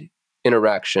recorded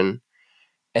interaction,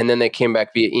 and then they came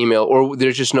back via email, or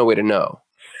there's just no way to know?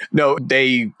 No,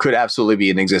 they could absolutely be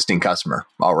an existing customer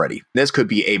already. This could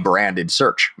be a branded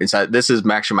search. This is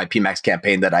actually my PMax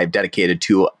campaign that I've dedicated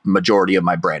to majority of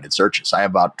my branded searches. I have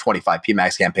about 25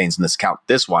 PMax campaigns in this account.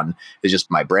 This one is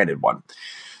just my branded one.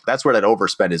 That's where that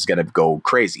overspend is going to go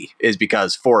crazy, is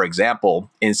because, for example,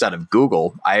 inside of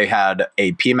Google, I had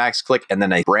a PMax click and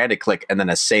then a branded click and then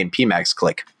a same PMax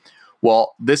click.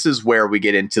 Well, this is where we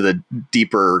get into the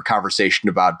deeper conversation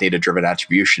about data-driven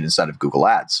attribution inside of Google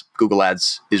Ads. Google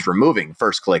Ads is removing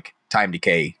first click, time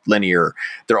decay, linear.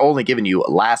 They're only giving you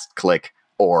last click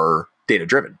or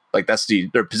data-driven. Like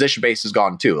their position base is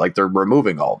gone too. Like they're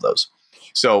removing all of those.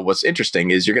 So what's interesting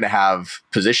is you're going to have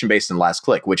position-based and last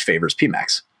click, which favors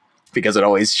PMAX because it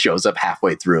always shows up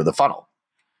halfway through the funnel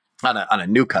on a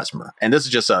new customer. And this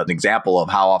is just an example of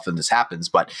how often this happens.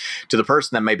 But to the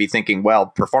person that may be thinking, well,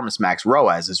 Performance Max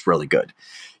ROAS is really good.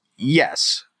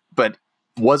 Yes, but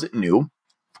was it new?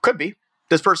 Could be.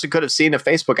 This person could have seen a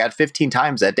Facebook ad 15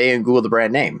 times that day and Googled the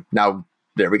brand name. Now,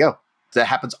 there we go. That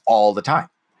happens all the time.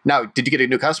 Now, did you get a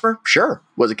new customer? Sure.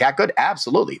 Was it cat good?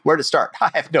 Absolutely. Where to start?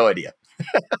 I have no idea.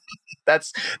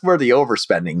 That's where the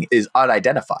overspending is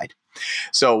unidentified.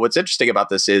 So what's interesting about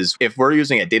this is if we're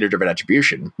using a data-driven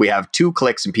attribution, we have 2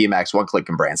 clicks in PMAX, 1 click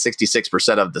in brand.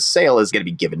 66% of the sale is going to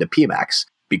be given to PMAX.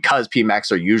 Because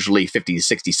PMAX are usually 50 to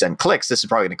 60 cent clicks, this is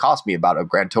probably going to cost me about a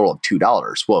grand total of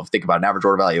 $2. Well, if you think about an average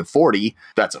order value of 40,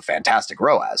 that's a fantastic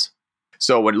ROAS.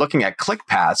 So when looking at click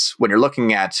paths, when you're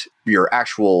looking at your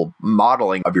actual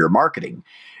modeling of your marketing,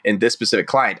 in this specific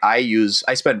client, I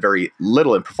spend very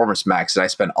little in Performance Max and I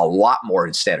spend a lot more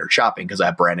in standard shopping because I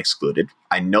have brand excluded.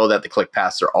 I know that the click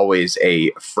paths are always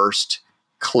a first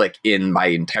click in my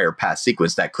entire path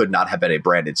sequence that could not have been a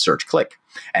branded search click.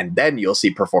 And then you'll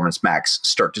see Performance Max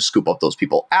start to scoop up those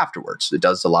people afterwards. It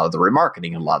does a lot of the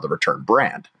remarketing and a lot of the return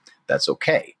brand. That's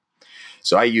okay.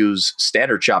 So I use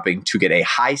standard shopping to get a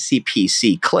high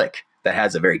CPC click that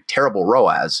has a very terrible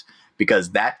ROAS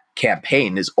because that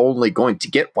campaign is only going to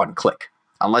get 1 click.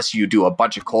 Unless you do a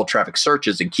bunch of cold traffic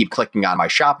searches and keep clicking on my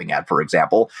shopping ad, for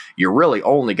example, you're really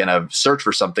only going to search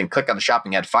for something, click on the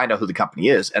shopping ad, find out who the company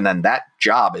is, and then that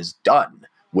job is done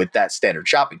with that standard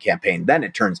shopping campaign. Then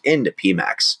it turns into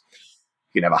PMAX.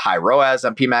 You can have a high ROAS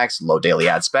on PMAX, low daily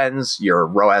ad spends. Your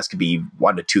ROAS could be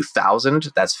 1 to 2,000.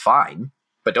 That's fine,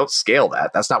 but don't scale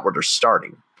that. That's not where they're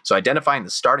starting. So identifying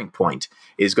the starting point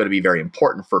is going to be very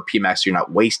important for PMAX. So you're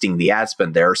not wasting the ad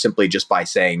spend there simply just by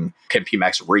saying, can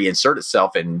PMAX reinsert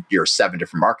itself in your 7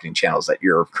 different marketing channels that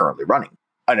you're currently running?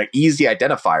 An easy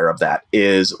identifier of that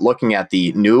is looking at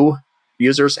the new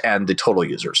users and the total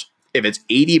users. If it's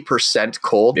 80%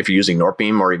 cold, if you're using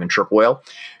Northbeam or even Triple Whale,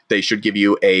 they should give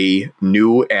you a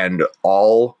new and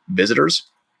all visitors.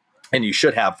 And you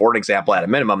should have, for an example, at a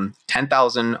minimum,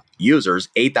 10,000 users,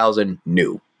 8,000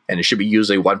 new. And it should be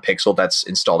usually 1 pixel that's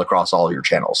installed across all your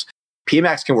channels.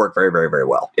 PMAX can work very, very, very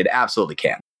well. It absolutely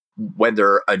can. When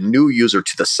they're a new user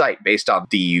to the site based on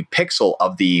the pixel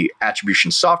of the attribution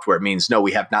software, it means, no,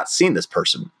 we have not seen this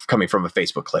person coming from a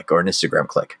Facebook click or an Instagram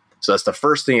click. So that's the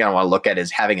first thing I want to look at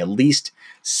is having at least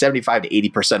 75 to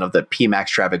 80% of the PMAX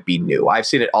traffic be new. I've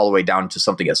seen it all the way down to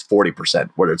something as 40%,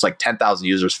 where it's like 10,000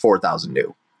 users, 4,000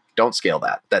 new. Don't scale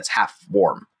that. That's half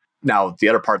warm. Now, the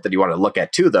other part that you want to look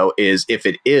at too, though, is if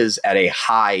it is at a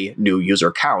high new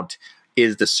user count,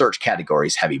 is the search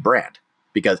categories heavy brand?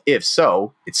 Because if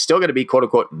so, it's still going to be quote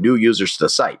unquote new users to the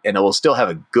site, and it will still have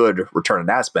a good return on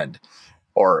ad spend,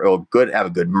 or it will have a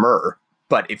good MER.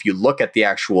 But if you look at the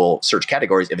actual search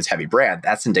categories, if it's heavy brand,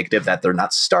 that's indicative that they're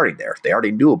not starting there. They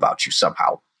already knew about you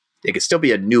somehow. It could still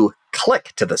be a new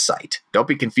click to the site. Don't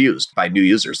be confused by new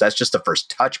users. That's just the first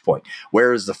touch point.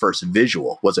 Where is the first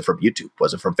visual? Was it from YouTube?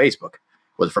 Was it from Facebook?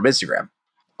 Was it from Instagram?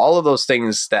 All of those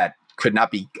things that could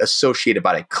not be associated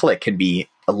by a click can be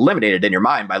eliminated in your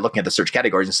mind by looking at the search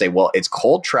categories and say, well, it's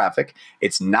cold traffic.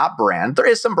 It's not brand. There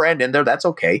is some brand in there. That's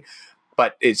okay.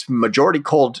 But it's majority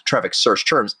cold traffic search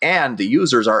terms. And the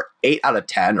users are 8 out of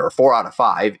 10 or 4 out of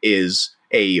 5 is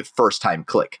a first time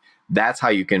click. That's how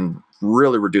you can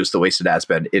really reduce the wasted ad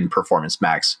spend in Performance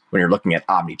Max when you're looking at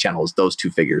omni-channels, those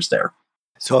 2 figures there.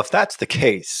 So if that's the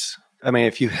case, I mean,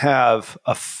 if you have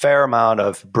a fair amount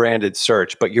of branded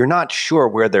search, but you're not sure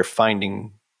where they're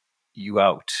finding you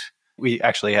out. We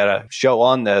actually had a show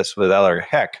on this with Eller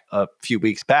Heck a few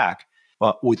weeks back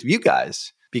with you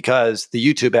guys, because the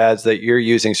YouTube ads that you're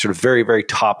using sort of very, very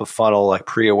top of funnel, like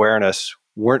pre-awareness,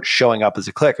 weren't showing up as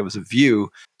a click. It was a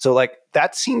view. So like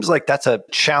that seems like that's a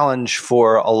challenge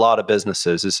for a lot of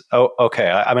businesses is, okay.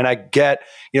 I mean, I get,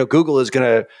 Google is going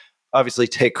to obviously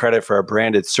take credit for a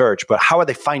branded search, but how are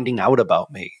they finding out about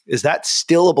me? Is that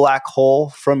still a black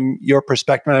hole from your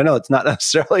perspective? I know it's not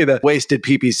necessarily the wasted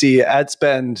PPC ad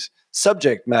spend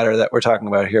subject matter that we're talking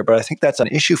about here, but I think that's an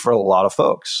issue for a lot of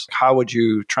folks. How would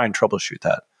you try and troubleshoot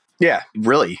that? Yeah,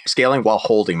 really. Scaling while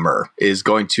holding MER is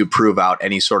going to prove out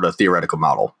any sort of theoretical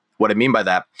model. What I mean by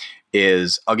that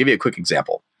is, I'll give you a quick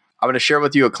example. I'm going to share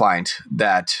with you a client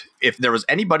that if there was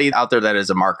anybody out there that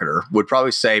is a marketer would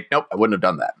probably say, nope, I wouldn't have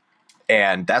done that.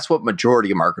 And that's what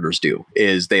majority of marketers do,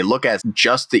 is they look at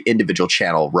just the individual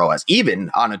channel ROAS,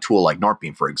 even on a tool like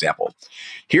NorthBeam, for example.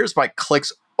 Here's my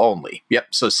clicks only. Yep.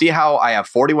 So see how I have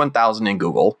 41,000 in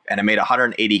Google and I made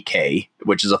 180K,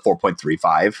 which is a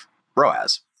 4.35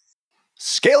 ROAS.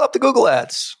 Scale up the Google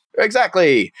ads.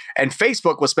 Exactly. And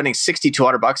Facebook was spending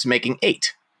 $6,200 making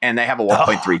 8, and they have a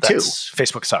 1.32.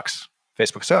 Facebook sucks.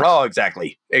 Facebook sucks. Oh,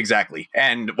 exactly.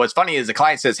 And what's funny is the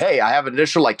client says, hey, I have an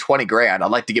additional like 20 grand.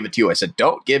 I'd like to give it to you. I said,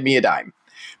 don't give me a dime.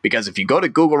 Because if you go to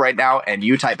Google right now and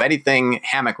you type anything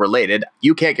hammock related,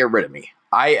 you can't get rid of me.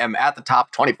 I am at the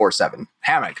top 24/7.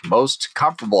 Hammock, most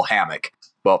comfortable hammock.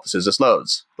 Well, as soon as this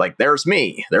loads, like there's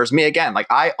me again. Like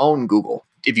I own Google.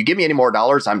 If you give me any more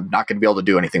dollars, I'm not going to be able to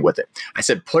do anything with it. I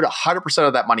said, put 100%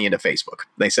 of that money into Facebook.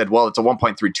 They said, well, it's a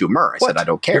 1.32 MER. I said, I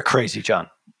don't care. You're crazy, John.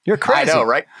 You're crazy. I know,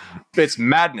 right? It's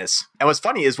madness. And what's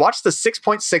funny is watch the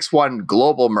 6.61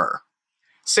 global MER.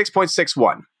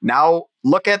 6.61. Now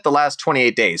look at the last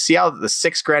 28 days. See how the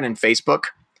 6 grand in Facebook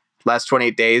last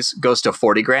 28 days goes to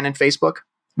 40 grand in Facebook?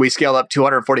 We scaled up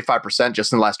 245%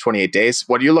 just in the last 28 days.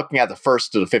 When you're looking at the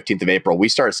 1st to the 15th of April, we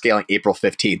started scaling April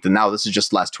 15th, and now this is just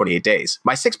the last 28 days.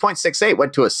 My 6.68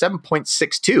 went to a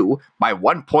 7.62. My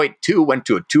 1.2 went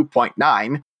to a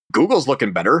 2.9. Google's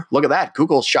looking better. Look at that.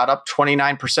 Google shot up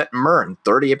 29% in MER and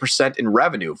 38% in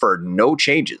revenue for no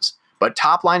changes. But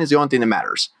top line is the only thing that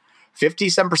matters.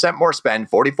 57% more spend,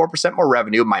 44% more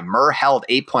revenue. My MER held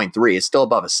 8.3. It's still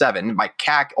above a 7. My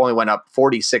CAC only went up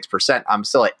 46%. I'm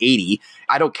still at 80.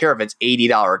 I don't care if it's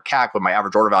 $80 CAC when my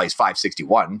average order value is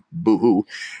 561. Boo-hoo.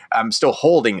 I'm still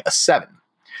holding a 7.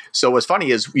 So what's funny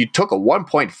is you took a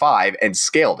 1.5 and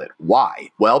scaled it.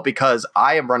 Why? Well, because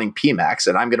I am running PMAX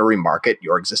and I'm going to remarket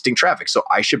your existing traffic. So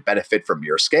I should benefit from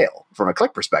your scale from a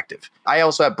click perspective. I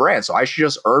also have brands, so I should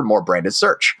just earn more branded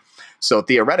search. So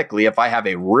theoretically, if I have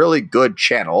a really good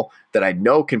channel that I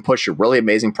know can push a really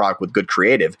amazing product with good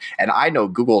creative, and I know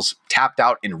Google's tapped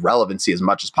out in relevancy as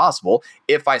much as possible,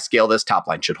 if I scale this, top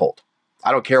line should hold.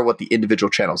 I don't care what the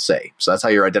individual channels say. So that's how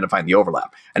you're identifying the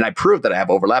overlap. And I proved that I have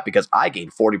overlap because I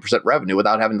gained 40% revenue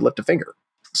without having to lift a finger.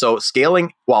 So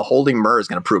scaling while holding MER is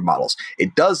going to prove models.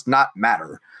 It does not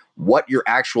matter what your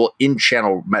actual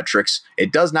in-channel metrics.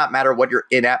 It does not matter what your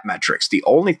in-app metrics. The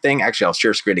only thing, actually, I'll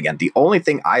share screen again. The only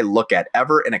thing I look at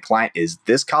ever in a client is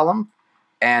this column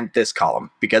and this column.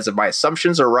 Because if my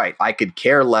assumptions are right, I could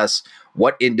care less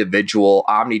what individual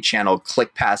omni-channel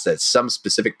click pass that some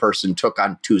specific person took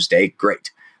on Tuesday.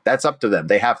 Great. That's up to them.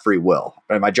 They have free will.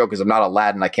 And my joke is I'm not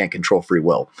Aladdin. I can't control free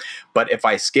will. But if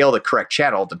I scale the correct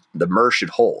channel, the MER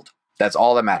should hold. That's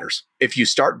all that matters. If you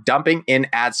start dumping in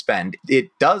ad spend, it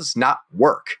does not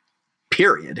work,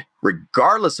 period.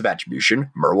 Regardless of attribution,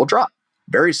 MER will drop.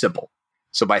 Very simple.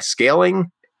 So by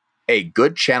scaling a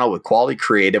good channel with quality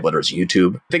creative, whether it's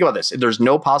YouTube, think about this. There's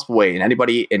no possible way, and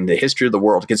anybody in the history of the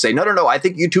world can say, no, I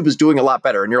think YouTube is doing a lot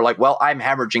better. And you're like, well, I'm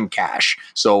hemorrhaging cash.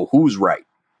 So who's right?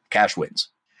 Cash wins.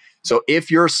 So if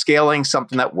you're scaling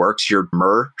something that works, your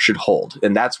MER should hold.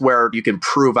 And that's where you can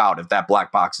prove out if that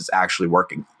black box is actually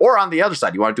working. Or on the other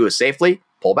side, you want to do it safely,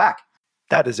 pull back.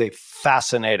 That is a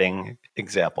fascinating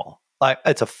example.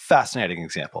 It's a fascinating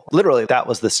example. Literally, that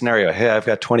was the scenario. Hey, I've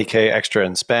got 20K extra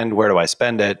in spend. Where do I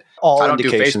spend it? All I don't do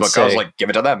Facebook. I was like,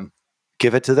 give it to them.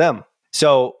 Give it to them.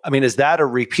 So, I mean, is that a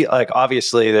repeat? Like,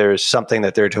 obviously, there's something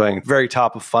that they're doing very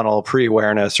top of funnel,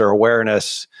 pre-awareness or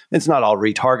awareness. It's not all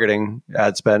retargeting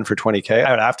ad spend for 20K.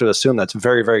 I would have to assume that's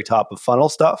very, very top of funnel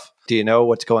stuff. Do you know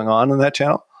what's going on in that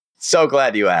channel? So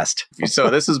glad you asked. So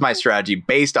this is my strategy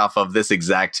based off of this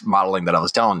exact modeling that I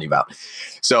was telling you about.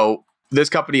 So this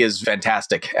company is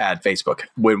fantastic at Facebook.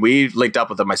 When we linked up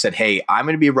with them, I said, hey, I'm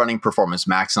going to be running Performance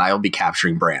Max and I will be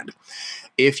capturing brand.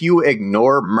 If you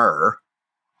ignore MER,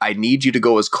 I need you to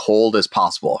go as cold as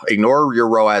possible. Ignore your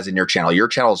ROAS in your channel. Your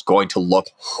channel is going to look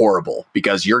horrible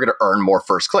because you're going to earn more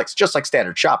first clicks, just like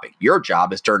standard shopping. Your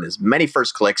job is to earn as many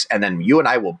first clicks, and then you and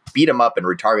I will beat them up and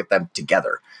retarget them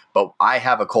together. But I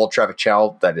have a cold traffic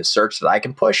channel that is search that I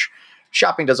can push.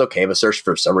 Shopping does okay, but search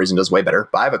for some reason does way better.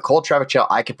 But I have a cold traffic channel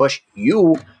I can push.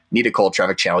 You need a cold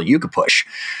traffic channel you could push.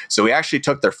 So we actually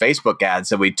took their Facebook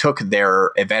ads and we took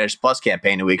their Advantage Plus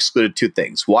campaign and we excluded 2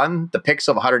 things. 1, the pics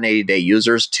of 180-day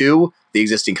users. 2, the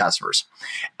existing customers.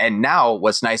 And now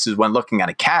what's nice is when looking at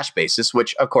a cash basis,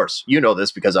 which of course, you know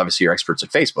this because obviously you're experts at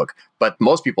Facebook, but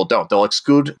most people don't. They'll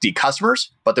exclude the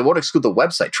customers, but they won't exclude the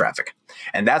website traffic.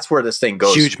 And that's where this thing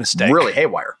goes huge mistake. Really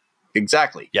haywire.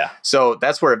 Exactly. Yeah. So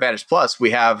that's where Advantage Plus,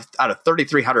 we have out of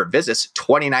 3,300 visits,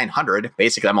 2,900.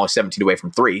 Basically, I'm only 17 away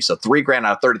from 3. So $3,000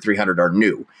 out of 3,300 are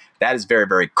new. That is very,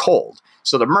 very cold.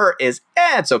 So the MER is,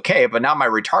 it's okay, but now my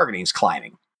retargeting is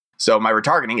climbing. So my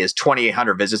retargeting is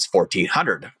 2,800 visits,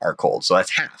 1,400 are cold. So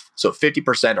that's half. So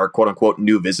 50% are quote unquote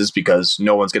new visits because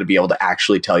no one's going to be able to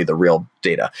actually tell you the real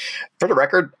data. For the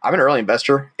record, I'm an early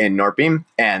investor in Northbeam,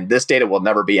 and this data will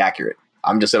never be accurate.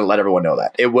 I'm just going to let everyone know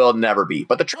that. It will never be.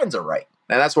 But the trends are right.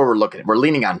 And that's what we're looking at. We're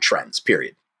leaning on trends,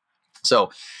 period.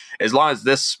 So as long as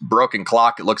this broken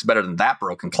clock, it looks better than that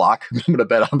broken clock, I'm going to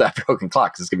bet on that broken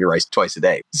clock because it's going to be right twice a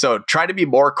day. So try to be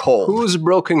more cold. Whose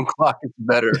broken clock is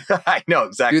better? I know,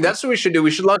 exactly. Dude, that's what we should do. We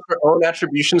should launch our own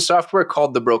attribution software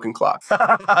called the broken clock.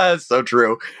 That's so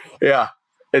true. Yeah,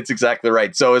 it's exactly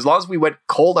right. So as long as we went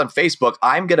cold on Facebook,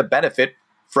 I'm going to benefit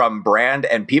from brand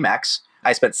and PMAX.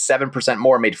 I spent 7%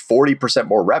 more, made 40%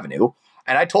 more revenue.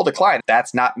 And I told the client,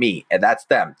 that's not me, and that's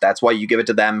them. That's why you give it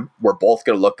to them. We're both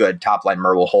going to look good. Top line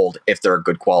MER will hold if they're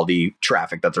good quality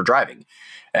traffic that they're driving.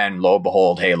 And lo and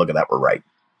behold, hey, look at that, we're right.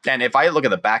 And if I look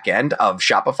at the back end of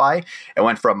Shopify, it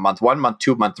went from month 1, month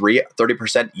 2, month 3,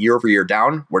 30% year over year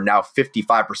down. We're now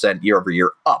 55% year over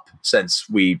year up since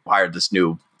we hired this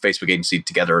new Facebook agency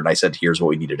together. And I said, here's what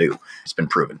we need to do. It's been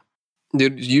proven.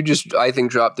 Dude, you just, I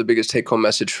think, dropped the biggest take-home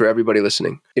message for everybody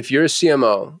listening. If you're a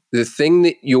CMO, the thing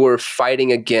that you're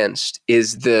fighting against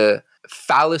is the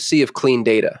fallacy of clean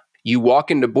data. You walk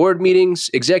into board meetings,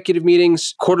 executive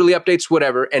meetings, quarterly updates,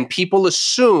 whatever, and people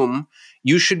assume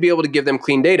you should be able to give them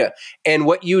clean data. And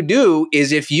what you do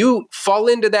is if you fall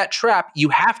into that trap, you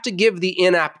have to give the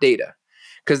in-app data.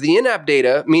 Because the in-app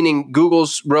data, meaning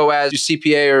Google's ROAS,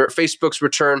 CPA, or Facebook's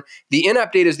return, the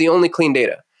in-app data is the only clean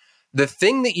data. The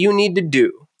thing that you need to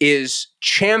do is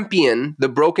champion the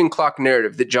broken clock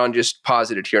narrative that John just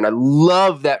posited here. And I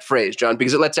love that phrase, John,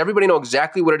 because it lets everybody know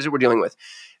exactly what it is that we're dealing with.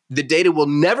 The data will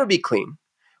never be clean.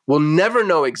 We'll never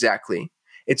know exactly.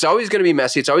 It's always going to be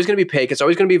messy. It's always going to be opaque. It's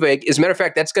always going to be vague. As a matter of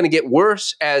fact, that's going to get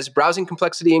worse as browsing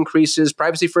complexity increases,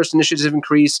 privacy-first initiatives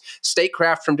increase,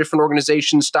 statecraft from different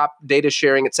organizations stop data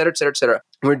sharing, et cetera, et cetera, et cetera.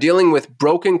 We're dealing with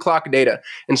broken clock data.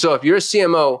 And so if you're a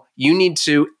CMO, you need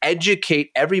to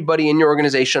educate everybody in your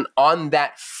organization on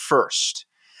that first.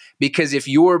 Because if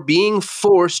you're being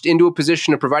forced into a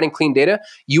position of providing clean data,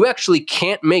 you actually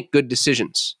can't make good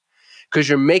decisions because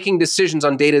you're making decisions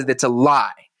on data that's a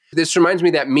lie. This reminds me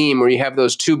of that meme where you have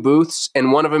those two booths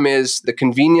and one of them is the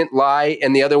convenient lie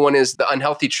and the other one is the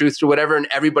unhealthy truth or whatever, and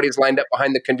everybody's lined up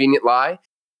behind the convenient lie.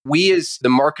 We as the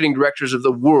marketing directors of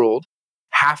the world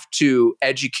have to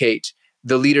educate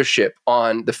the leadership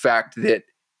on the fact that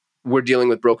we're dealing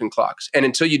with broken clocks. And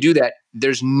until you do that,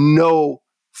 there's no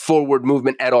forward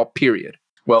movement at all, period.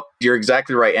 Well, you're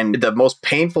exactly right. And the most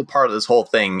painful part of this whole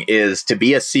thing is to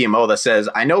be a CMO that says,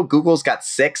 I know Google's got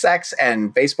 6x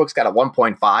and Facebook's got a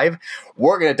 1.5.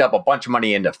 We're going to dump a bunch of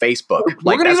money into Facebook.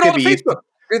 We're going to give it all to Facebook.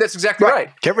 Dude, that's exactly right.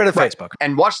 Get rid of Facebook.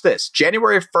 And watch this.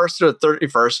 January 1st to the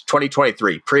 31st,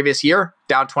 2023. Previous year,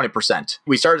 down 20%.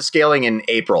 We started scaling in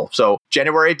April. So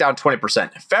January, down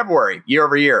 20%. February, year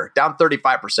over year, down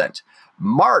 35%.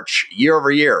 March, year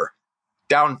over year,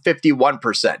 down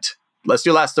 51%. Let's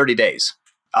do last 30 days.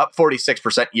 Up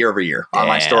 46% year over year.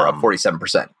 Online store up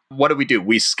 47%. What do?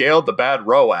 We scaled the bad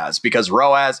ROAS because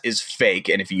ROAS is fake.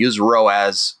 And if you use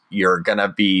ROAS, you're going to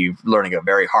be learning a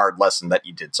very hard lesson that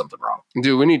you did something wrong.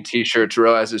 Dude, we need t-shirts.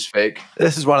 ROAS is fake.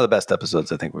 This is one of the best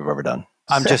episodes I think we've ever done.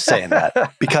 I'm just saying that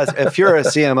because if you're a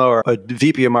CMO or a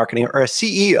VP of marketing or a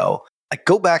CEO, like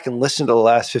go back and listen to the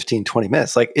last 15, 20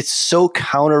 minutes. Like it's so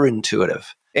counterintuitive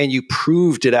and you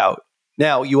proved it out.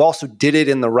 Now, you also did it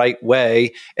in the right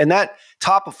way. And that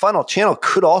top of funnel channel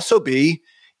could also be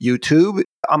YouTube.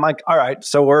 I'm like, all right,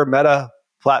 so we're a meta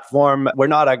platform. We're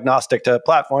not agnostic to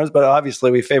platforms, but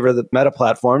obviously we favor the meta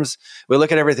platforms. We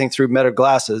look at everything through meta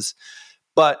glasses.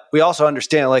 But we also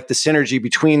understand like the synergy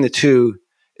between the two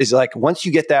is like once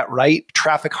you get that right,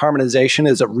 traffic harmonization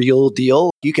is a real deal.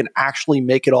 You can actually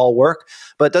make it all work,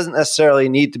 but it doesn't necessarily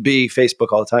need to be Facebook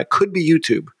all the time. It could be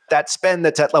YouTube. That spend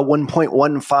that's at like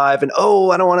 1.15 and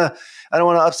I don't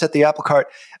want to upset the apple cart.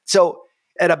 So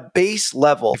at a base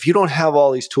level, if you don't have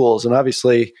all these tools, and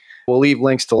obviously we'll leave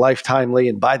links to Lifetimely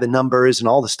and By the Numbers and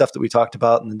all the stuff that we talked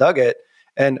about in the nugget,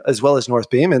 and as well as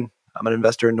Northbeam, and I'm an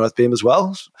investor in Northbeam as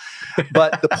well.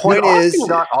 But the point is,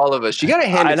 not all of us. You got to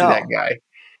hand it to that guy.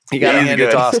 You got to hand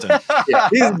it to Austin. Yeah,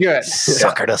 he's good.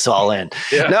 Suckered us all in.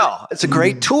 Yeah. No, it's a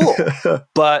great tool.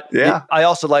 But I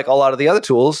also like a lot of the other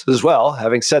tools as well,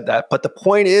 having said that. But the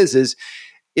point is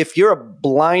if you're a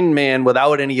blind man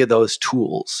without any of those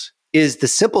tools, is the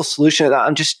simple solution.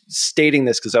 I'm just stating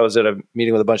this because I was at a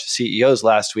meeting with a bunch of CEOs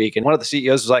last week. And one of the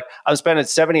CEOs was like, I'm spending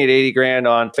 70 to 80 grand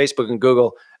on Facebook and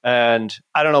Google, and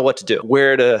I don't know what to do,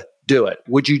 where to do it.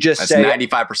 Would you just say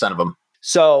 95% of them.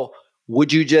 So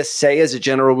would you just say, as a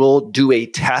general rule, do a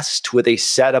test with a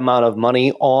set amount of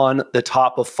money on the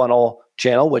top of funnel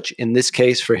channel, which in this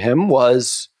case for him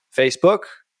was Facebook?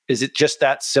 Is it just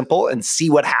that simple, and see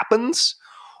what happens?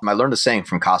 I learned a saying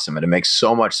from Qasim, and it makes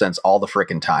so much sense all the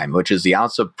freaking time, which is the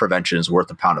ounce of prevention is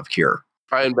worth a pound of cure.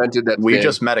 I invented that. We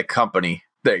just met a company.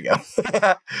 There you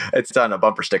go. It's on a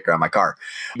bumper sticker on my car.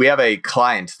 We have a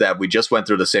client that we just went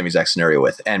through the same exact scenario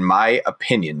with. And my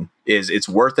opinion is it's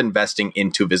worth investing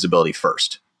into visibility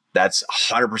first. That's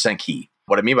 100% key.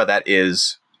 What I mean by that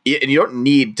is, and you don't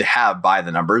need to have by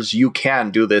the numbers. You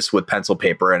can do this with pencil,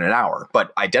 paper in an hour.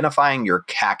 But identifying your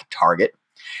CAC target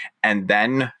and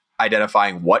then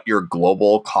identifying what your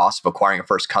global cost of acquiring a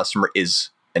first customer is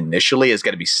initially is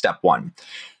going to be step one.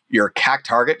 Your CAC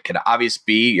target can obviously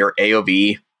be your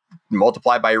AOV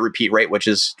multiplied by your repeat rate, which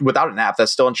is without an app,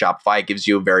 that's still in Shopify. It gives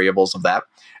you variables of that.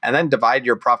 And then divide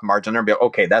your profit margin and be like,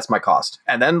 okay, that's my cost.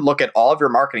 And then look at all of your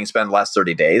marketing spend the last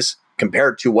 30 days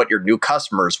compared to what your new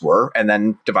customers were, and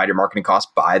then divide your marketing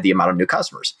cost by the amount of new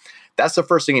customers. That's the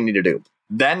first thing you need to do.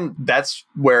 Then that's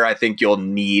where I think you'll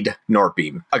need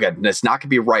Northbeam. Again, it's not going to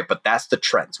be right, but that's the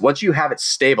trends. Once you have it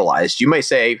stabilized, you may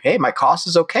say, hey, my cost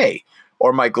is okay,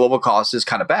 or my global cost is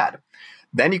kind of bad.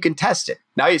 Then you can test it.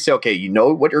 Now you say, okay, you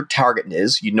know what your target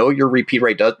is. You know your repeat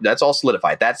rate does. That's all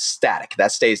solidified. That's static.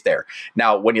 That stays there.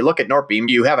 Now, when you look at Northbeam,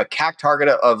 you have a CAC target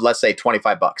of, let's say,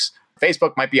 $25.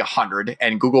 Facebook might be 100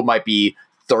 and Google might be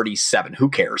 37. Who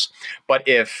cares? But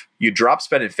if you drop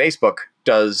spend in Facebook,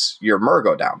 does your MER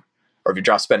go down? Or if you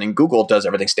drop spend in Google, does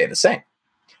everything stay the same?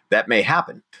 That may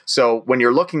happen. So when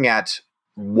you're looking at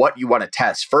what you want to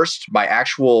test, first, my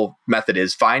actual method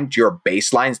is find your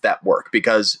baselines that work,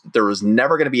 because there is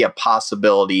never going to be a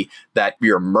possibility that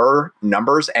your MER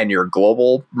numbers and your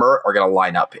global MER are going to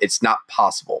line up. It's not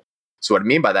possible. So what I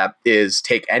mean by that is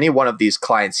take any one of these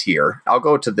clients here. I'll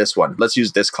go to this one. Let's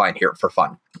use this client here for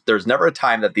fun. There's never a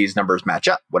time that these numbers match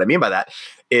up. What I mean by that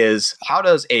is, how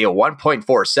does a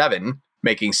 1.47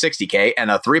 making 60K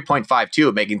and a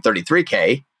 3.52 making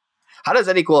 33K, how does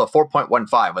that equal a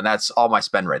 4.15 when that's all my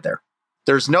spend right there?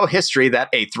 There's no history that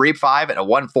a 3.5 and a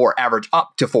 1.4 average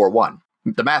up to 4.1.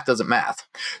 The math doesn't math.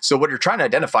 So what you're trying to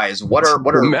identify is what are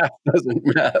the math doesn't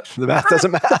math. The math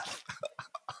doesn't math.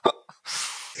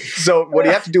 So what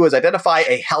you have to do is identify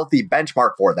a healthy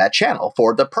benchmark for that channel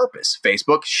for the purpose.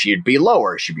 Facebook should be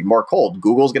lower, should be more cold.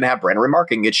 Google's going to have brand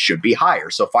remarketing, it should be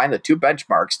higher. So find the two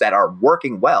benchmarks that are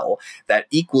working well, that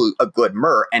equal a good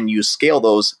MER, and you scale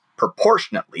those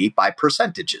proportionately by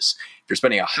percentages. If you're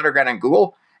spending $100,000 on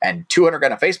Google and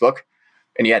 $200,000 on Facebook,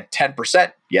 and you had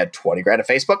 10%, you had $20,000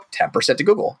 to Facebook, 10% to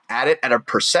Google. Add it at a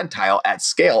percentile at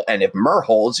scale, and if MER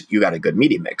holds, you got a good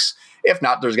media mix. If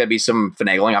not, there's going to be some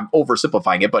finagling. I'm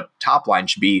oversimplifying it, but top line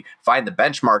should be find the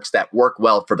benchmarks that work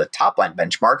well for the top line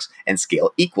benchmarks and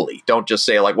scale equally. Don't just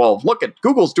say like, well, look at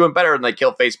Google's doing better, and they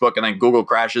kill Facebook, and then Google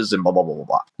crashes and blah, blah, blah, blah,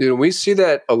 blah. Dude, we see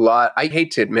that a lot. I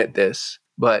hate to admit this,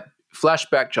 but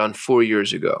flashback, John, 4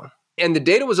 years ago. And the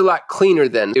data was a lot cleaner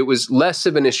then. It was less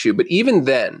of an issue. But even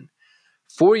then,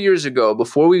 4 years ago,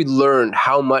 before we learned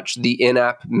how much the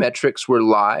in-app metrics were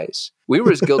lies, we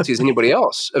were as guilty as anybody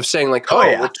else of saying like,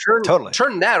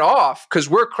 turn that off because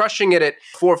we're crushing it at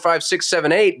 4, 5, 6,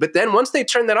 7, 8. But then once they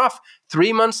turn that off,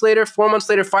 3 months later, 4 months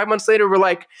later, 5 months later, we're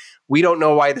like, we don't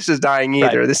know why this is dying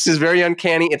either. Right. This is very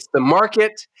uncanny. It's the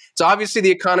market. It's obviously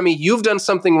the economy. You've done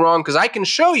something wrong because I can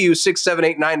show you 6, 7,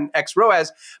 8, 9x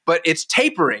ROAS, but it's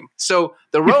tapering. So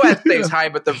the ROAS stays high,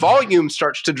 but the volume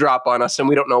starts to drop on us and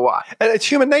we don't know why. And it's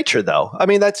human nature though. I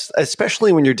mean, that's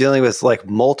especially when you're dealing with like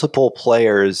multiple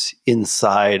players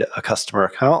inside a customer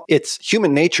account. It's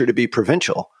human nature to be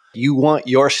provincial. You want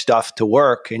your stuff to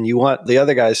work and you want the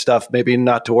other guy's stuff maybe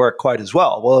not to work quite as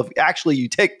well. Well, if actually you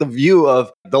take the view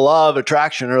of the law of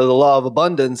attraction or the law of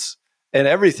abundance and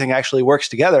everything actually works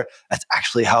together, that's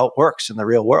actually how it works in the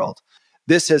real world.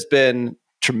 This has been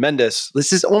tremendous.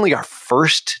 This is only our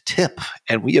first tip,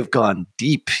 and we have gone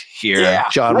deep here,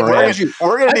 John Moran.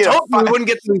 We're going to need we wouldn't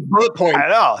get through bullet points. I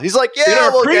know. He's like,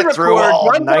 we'll get through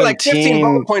all 19. Like 15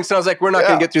 bullet points, and I was like, we're not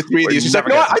going to get through 3 of these. He's like,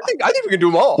 no, I think we can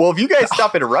do them all. Well, if you guys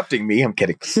stop interrupting me, I'm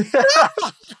kidding.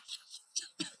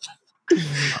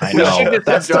 I know.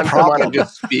 That's the problem.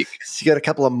 Just speak. You got a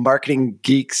couple of marketing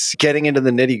geeks getting into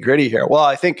the nitty gritty here. Well,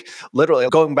 I think literally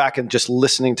going back and just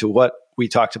listening to what we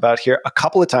talked about here a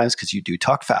couple of times, because you do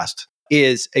talk fast,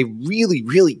 is a really,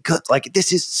 really good, like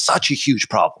this is such a huge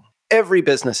problem. Every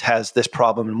business has this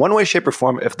problem in one way, shape, or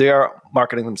form if they are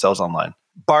marketing themselves online,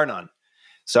 bar none.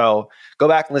 So go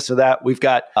back and listen to that. We've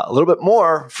got a little bit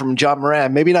more from John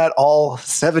Moran, maybe not all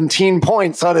 17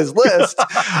 points on his list,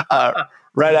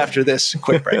 right after this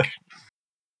quick break.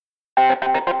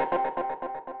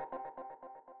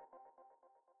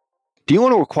 Do you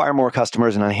want to acquire more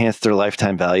customers and enhance their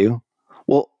lifetime value?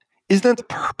 Well, isn't that the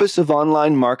purpose of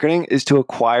online marketing, is to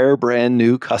acquire brand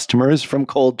new customers from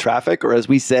cold traffic, or as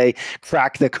we say,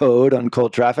 crack the code on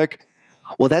cold traffic?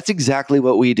 Well, that's exactly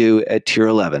what we do at Tier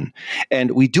 11.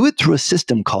 And we do it through a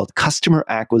system called Customer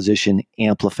Acquisition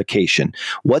Amplification.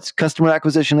 What's Customer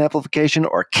Acquisition Amplification,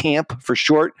 or CAMP for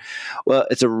short? Well,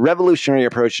 it's a revolutionary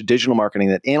approach to digital marketing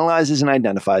that analyzes and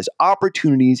identifies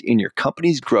opportunities in your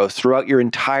company's growth throughout your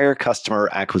entire customer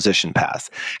acquisition path.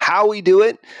 How we do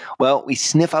it? Well, we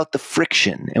sniff out the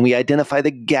friction and we identify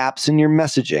the gaps in your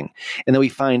messaging. And then we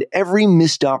find every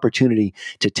missed opportunity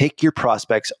to take your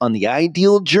prospects on the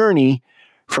ideal journey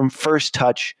from first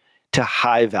touch to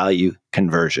high value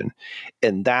conversion.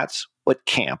 And that's what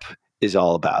CAMP is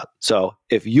all about. So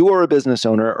if you are a business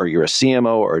owner, or you're a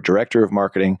CMO or a director of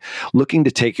marketing looking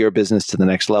to take your business to the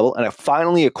next level and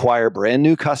finally acquire brand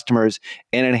new customers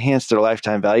and enhance their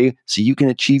lifetime value so you can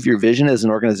achieve your vision as an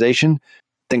organization,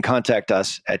 then contact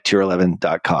us at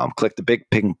tier11.com. Click the big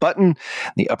pink button in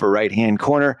the upper right-hand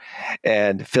corner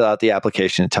and fill out the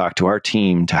application and talk to our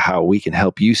team to how we can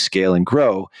help you scale and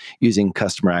grow using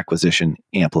customer acquisition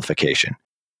amplification.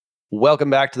 Welcome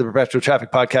back to the Perpetual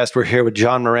Traffic Podcast. We're here with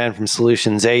John Moran from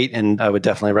Solutions 8, and I would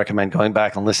definitely recommend going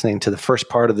back and listening to the first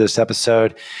part of this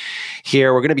episode.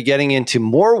 Here, we're going to be getting into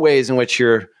more ways in which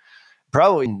you're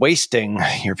probably wasting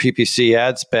your PPC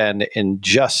ad spend in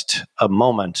just a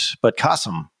moment. But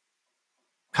Qasim,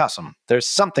 there's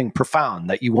something profound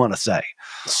that you want to say.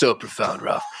 So profound,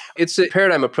 Ralph. It's a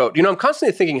paradigm approach. I'm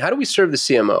constantly thinking, how do we serve the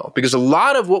CMO? Because a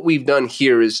lot of what we've done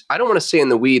here is, I don't want to say in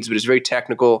the weeds, but it's very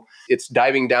technical. It's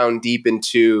diving down deep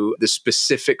into the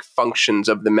specific functions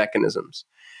of the mechanisms.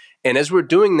 And as we're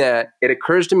doing that, it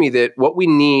occurs to me that what we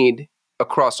need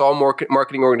across all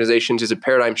marketing organizations is a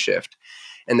paradigm shift.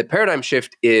 And the paradigm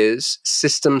shift is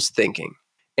systems thinking.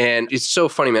 And it's so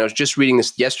funny, man. I was just reading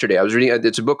this yesterday.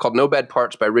 It's a book called No Bad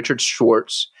Parts by Richard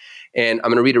Schwartz. And I'm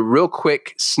going to read a real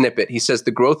quick snippet. He says,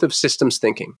 the growth of systems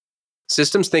thinking.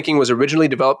 Systems thinking was originally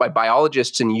developed by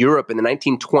biologists in Europe in the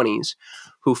 1920s,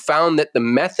 who found that the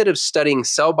method of studying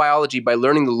cell biology by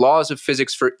learning the laws of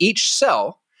physics for each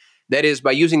cell, that is,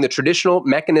 by using the traditional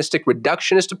mechanistic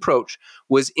reductionist approach,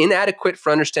 was inadequate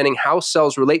for understanding how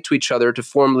cells relate to each other to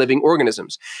form living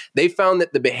organisms. They found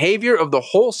that the behavior of the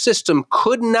whole system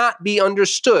could not be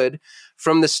understood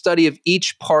from the study of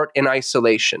each part in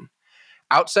isolation,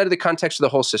 outside of the context of the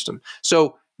whole system.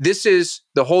 So this is,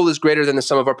 the whole is greater than the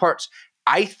sum of our parts.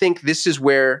 I think this is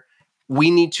where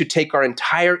we need to take our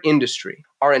entire industry.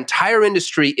 Our entire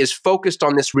industry is focused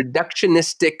on this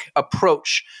reductionistic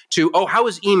approach to, how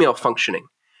is email functioning?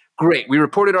 Great. We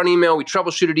reported on email. We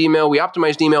troubleshooted email. We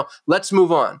optimized email. Let's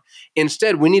move on.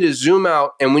 Instead, we need to zoom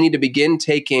out and we need to begin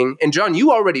taking, and John,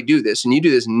 you already do this and you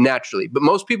do this naturally, but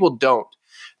most people don't.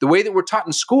 The way that we're taught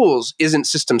in schools isn't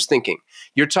systems thinking.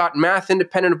 You're taught math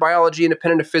independent of biology,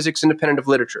 independent of physics, independent of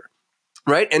literature.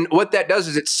 Right? And what that does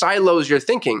is it silos your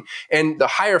thinking. And the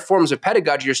higher forms of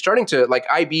pedagogy, you're starting to, like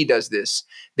IB does this,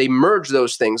 they merge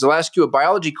those things. They'll ask you a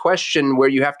biology question where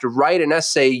you have to write an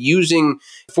essay using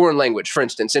foreign language, for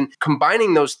instance, and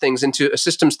combining those things into a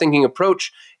systems thinking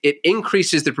approach, it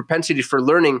increases the propensity for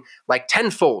learning like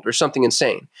tenfold or something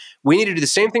insane. We need to do the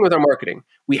same thing with our marketing.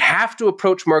 We have to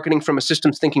approach marketing from a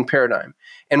systems thinking paradigm.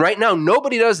 And right now,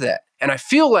 nobody does that. And I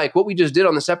feel like what we just did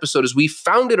on this episode is we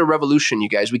founded a revolution, you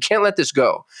guys. We can't let this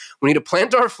go. We need to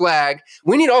plant our flag.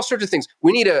 We need all sorts of things.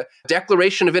 We need a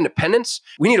Declaration of Independence.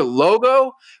 We need a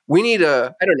logo. We need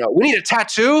we need a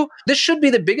tattoo. This should be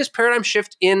the biggest paradigm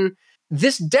shift in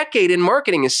this decade in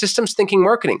marketing, is systems thinking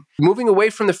marketing. Moving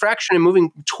away from the fraction and moving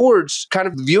towards kind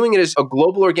of viewing it as a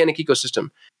global organic ecosystem.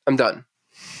 I'm done.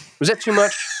 Was that too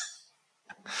much?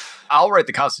 I'll write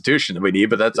the Constitution that we need,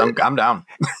 but I'm down.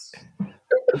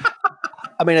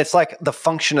 I mean, it's like the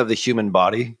function of the human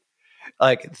body.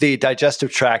 Like the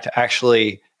digestive tract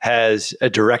actually has a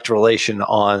direct relation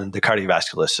on the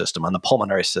cardiovascular system, on the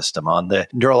pulmonary system, on the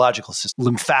neurological system,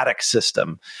 lymphatic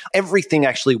system. Everything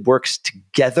actually works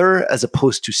together as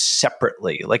opposed to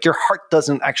separately. Like your heart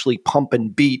doesn't actually pump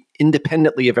and beat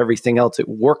independently of everything else. It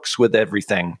works with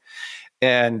everything.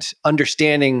 And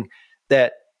understanding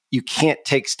that you can't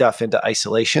take stuff into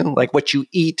isolation, like what you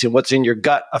eat and what's in your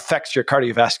gut affects your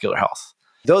cardiovascular health.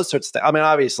 Those sorts of things. I mean,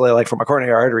 obviously, like from a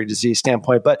coronary artery disease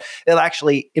standpoint, but it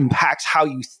actually impacts how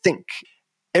you think.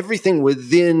 Everything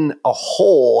within a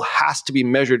whole has to be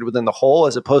measured within the whole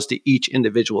as opposed to each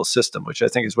individual system, which I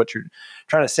think is what you're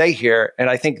trying to say here.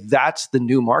 And I think that's the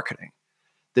new marketing.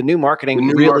 The new marketing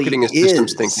marketing is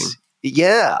systems thinking.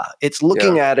 Yeah. It's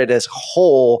looking at it as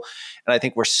whole. And I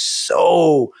think we're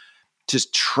so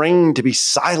just trained to be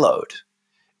siloed.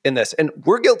 in this. And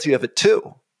we're guilty of it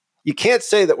too. You can't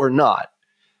say that we're not.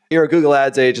 You're a Google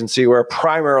Ads agency. We're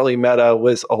primarily Meta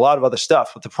with a lot of other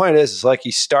stuff. But the point is like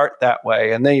you start that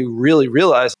way and then you really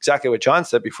realize exactly what John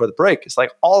said before the break. It's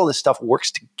like all of this stuff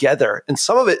works together and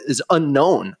some of it is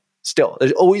unknown still.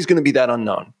 There's always going to be that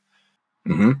unknown.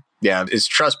 Mm-hmm. Yeah, it's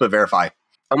trust but verify.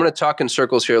 I'm going to talk in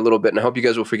circles here a little bit and I hope you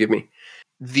guys will forgive me.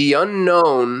 The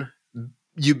unknown,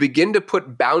 you begin to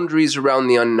put boundaries around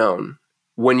the unknown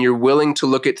when you're willing to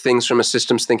look at things from a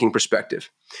systems thinking perspective.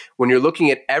 When you're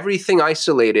looking at everything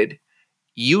isolated,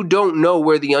 you don't know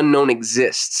where the unknown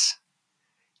exists.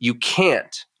 You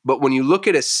can't. But when you look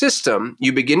at a system,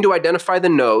 you begin to identify the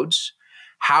nodes,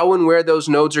 how and where those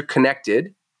nodes are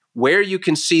connected, where you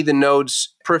can see the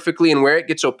nodes perfectly and where it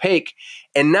gets opaque.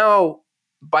 And now,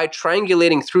 by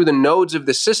triangulating through the nodes of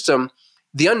the system,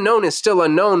 the unknown is still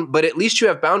unknown, but at least you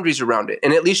have boundaries around it.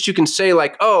 And at least you can say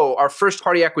like, oh, our first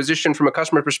party acquisition from a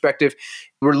customer perspective,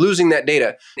 we're losing that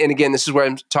data. And again, this is where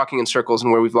I'm talking in circles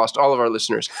and where we've lost all of our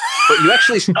listeners. But you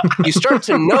actually, you start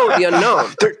to know the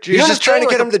unknown. You're just trying to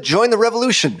get them to join the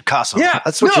revolution, Qasim. Yeah,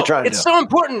 that's what you're trying to do. It's so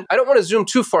important. I don't want to zoom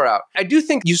too far out. I do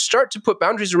think you start to put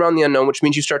boundaries around the unknown, which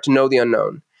means you start to know the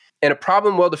unknown. And a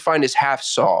problem well defined is half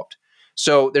solved.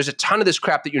 So there's a ton of this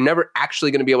crap that you're never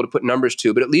actually going to be able to put numbers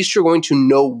to, but at least you're going to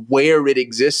know where it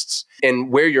exists and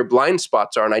where your blind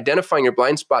spots are. And identifying your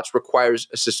blind spots requires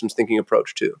a systems thinking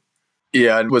approach too.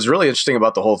 Yeah, and what's really interesting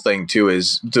about the whole thing too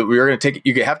is that we're going to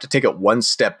you have to take it one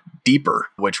step deeper,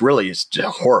 which really is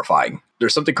horrifying.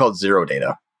 There's something called zero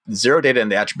data. Zero data in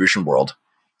the attribution world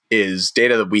is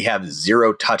data that we have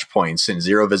zero touch points and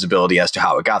zero visibility as to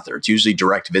how it got there. It's usually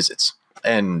direct visits.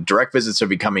 And direct visits are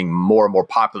becoming more and more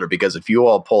popular because if you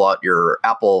all pull out your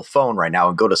Apple phone right now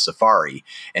and go to Safari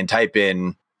and type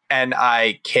in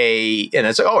N-I-K, and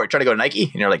it's like, oh, you're trying to go to Nike?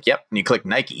 And you're like, yep. And you click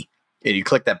Nike. And you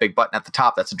click that big button at the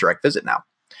top. That's a direct visit now.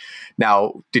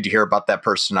 Now, did you hear about that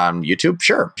person on YouTube?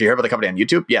 Sure. Did you hear about the company on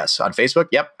YouTube? Yes. On Facebook?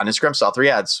 Yep. On Instagram, saw 3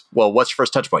 ads. Well, what's your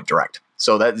first touch point? Direct.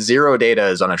 So that zero data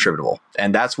is unattributable.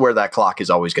 And that's where that clock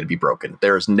is always going to be broken.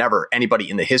 There's never anybody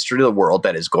in the history of the world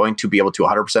that is going to be able to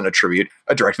 100% attribute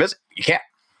a direct visit. You can't.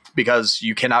 Because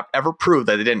you cannot ever prove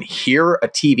that they didn't hear a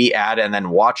TV ad and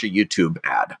then watch a YouTube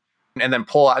ad. And then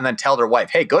pull out and then tell their wife,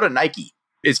 hey, go to Nike.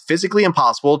 It's physically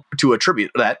impossible to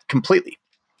attribute that completely.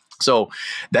 So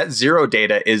that zero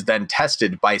data is then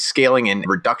tested by scaling in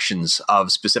reductions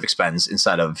of specific spends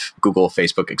inside of Google,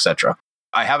 Facebook, etc.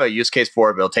 I have a use case for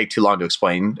it, but it'll take too long to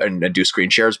explain and do screen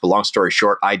shares. But long story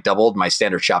short, I doubled my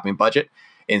standard shopping budget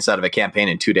inside of a campaign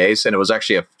in 2 days. And it was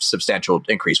actually a substantial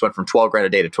increase. Went from 12 grand a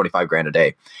day to 25 grand a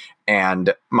day.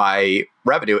 And my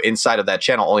revenue inside of that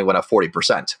channel only went up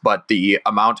 40%. But the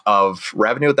amount of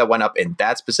revenue that went up in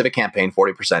that specific campaign,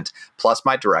 40%, plus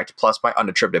my direct, plus my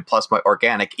unattributed, plus my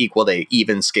organic equaled a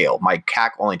even scale. My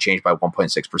CAC only changed by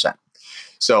 1.6%.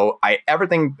 So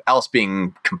everything else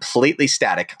being completely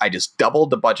static, I just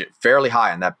doubled the budget fairly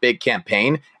high on that big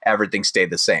campaign. Everything stayed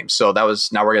the same. So now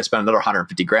we're going to spend another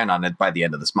 150 grand on it by the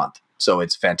end of this month. So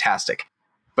it's fantastic.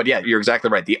 But yeah, you're exactly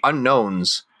right. The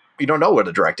unknowns, you don't know where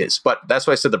the direct is. But that's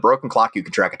why I said the broken clock, you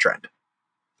can track a trend.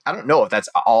 I don't know if that's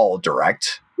all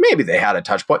direct. Maybe they had a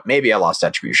touch point. Maybe I lost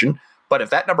attribution. But if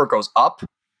that number goes up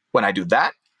when I do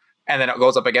that, and then it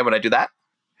goes up again when I do that,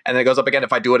 and then it goes up again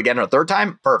if I do it again a third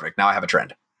time, perfect. Now I have a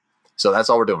trend. So that's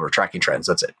all we're doing. We're tracking trends.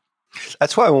 That's it.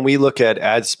 That's why when we look at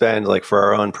ad spend, like for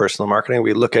our own personal marketing,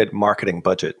 we look at marketing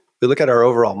budget. We look at our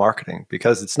overall marketing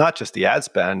because it's not just the ad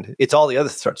spend. It's all the other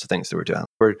sorts of things that we're doing.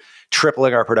 We're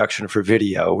tripling our production for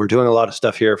video. We're doing a lot of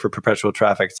stuff here for perpetual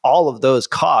traffic. It's all of those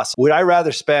costs. Would I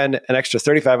rather spend an extra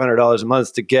 $3,500 a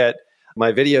month to get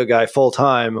my video guy full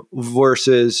time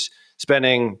versus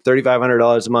spending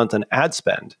 $3,500 a month on ad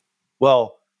spend?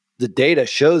 Well, the data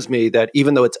shows me that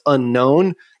even though it's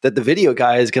unknown, that the video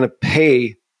guy is going to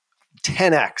pay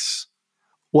 10x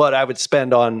what I would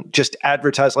spend on just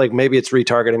advertise. Like maybe it's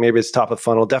retargeting, maybe it's top of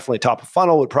funnel. Definitely top of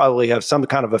funnel would probably have some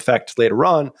kind of effect later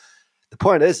on. The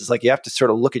point is like you have to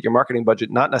sort of look at your marketing budget,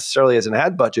 not necessarily as an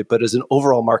ad budget, but as an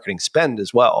overall marketing spend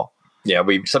as well. Yeah,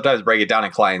 we sometimes break it down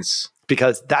in clients.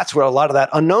 Because that's where a lot of that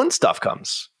unknown stuff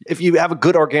comes. If you have a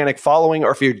good organic following,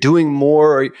 or if you're doing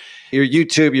more, or your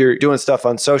YouTube, you're doing stuff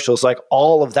on socials, like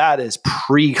all of that is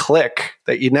pre-click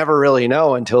that you never really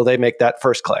know until they make that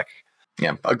first click.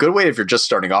 Yeah. A good way if you're just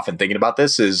starting off and thinking about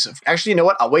this is actually, you know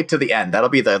what? I'll wait to the end. That'll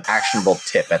be the actionable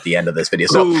tip at the end of this video.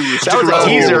 So that was a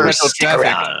teaser.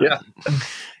 Yeah.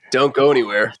 Don't go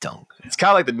anywhere. It's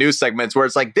kind of like the news segments where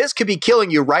it's like, this could be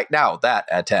killing you right now, that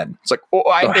at 10. It's like,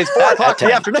 it's 4 o'clock in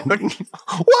the afternoon.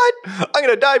 What? I'm going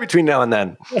to die between now and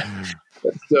then.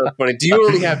 That's so funny. Do you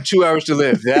only have 2 hours to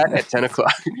live? That at 10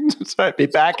 o'clock. That's right. Be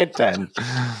back at 10.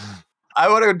 I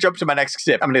want to jump to my next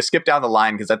tip. I'm going to skip down the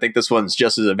line because I think this one's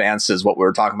just as advanced as what we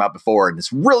were talking about before. And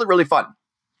it's really, really fun.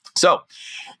 So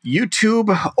YouTube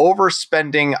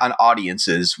overspending on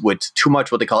audiences with too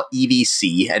much what they call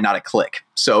EVC and not a click.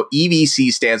 So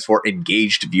EVC stands for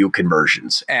engaged view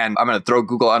conversions. And I'm going to throw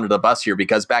Google under the bus here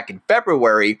because back in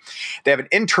February, they have an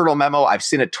internal memo. I've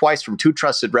seen it twice from 2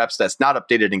 trusted reps that's not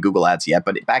updated in Google Ads yet.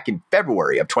 But back in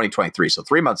February of 2023, so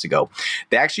 3 months ago,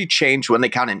 they actually changed when they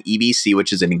count an EVC,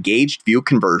 which is an engaged view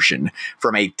conversion,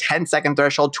 from a 10-second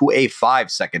threshold to a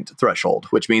 5-second threshold,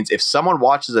 which means if someone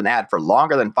watches an ad for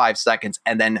longer than 5 seconds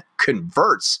and then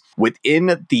converts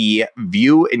within the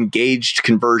view engaged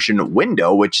conversion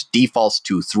window, which defaults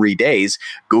to 3 days,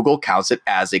 Google counts it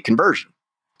as a conversion.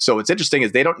 So what's interesting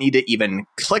is they don't need to even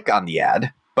click on the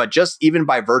ad, but just even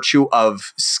by virtue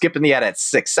of skipping the ad at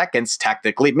 6 seconds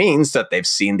technically means that they've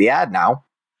seen the ad now.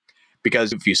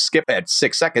 Because if you skip at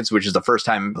 6 seconds, which is the first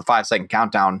time the 5-second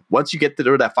countdown, once you get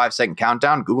through that 5-second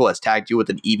countdown, Google has tagged you with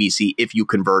an EVC if you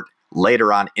convert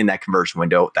later on in that conversion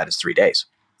window. That is 3 days.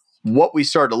 What we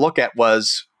started to look at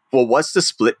was, well, what's the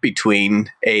split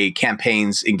between a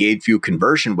campaign's engaged view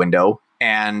conversion window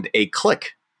and a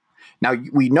click? Now,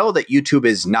 we know that YouTube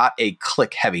is not a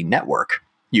click-heavy network.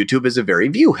 YouTube is a very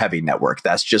view-heavy network.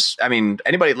 That's just, I mean,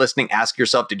 anybody listening, ask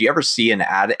yourself, did you ever see an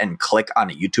ad and click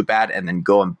on a YouTube ad and then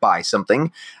go and buy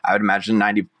something? I would imagine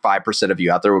 95% of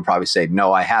you out there would probably say,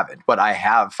 no, I haven't. But I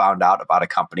have found out about a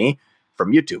company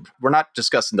from YouTube. We're not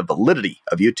discussing the validity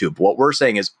of YouTube. What we're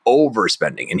saying is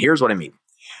overspending. And here's what I mean.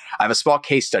 I have a small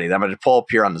case study that I'm going to pull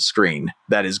up here on the screen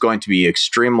that is going to be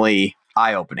extremely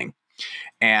eye-opening.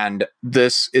 And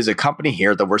this is a company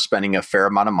here that we're spending a fair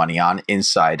amount of money on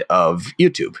inside of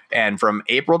YouTube. And from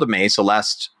April to May, so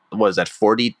last was at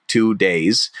 42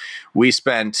 days, we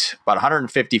spent about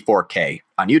 $154K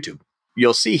on YouTube.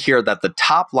 You'll see here that the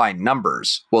top line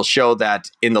numbers will show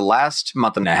that in the last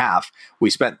month and a half, we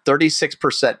spent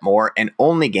 36% more and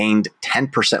only gained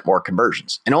 10% more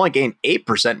conversions and only gained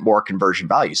 8% more conversion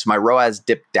value. So my ROAS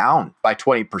dipped down by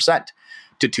 20%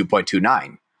 to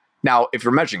 2.29. Now, if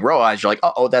you're measuring ROAS, you're like,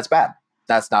 oh, that's bad.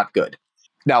 That's not good.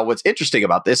 Now, what's interesting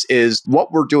about this is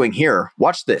what we're doing here.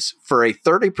 Watch this. For a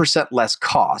 30% less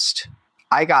cost,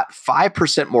 I got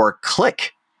 5% more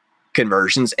click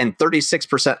conversions and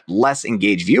 36% less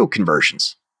engaged view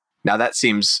conversions. Now that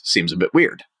seems a bit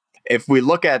weird. If we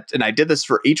look at, and I did this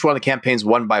for each one of the campaigns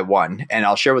one by one, and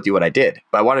I'll share with you what I did,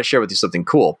 but I want to share with you something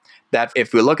cool, that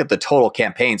if we look at the total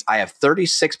campaigns, I have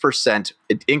 36%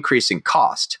 increase in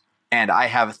cost, and I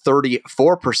have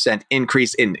 34%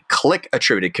 increase in click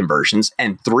attributed conversions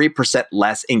and 3%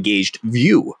 less engaged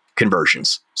view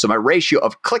conversions. So my ratio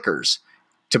of clickers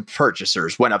to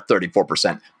purchasers went up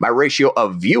 34%. My ratio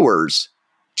of viewers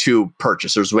to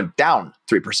purchasers went down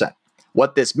 3%.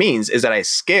 What this means is that I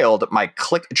scaled my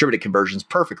click attributed conversions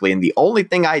perfectly. And the only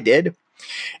thing I did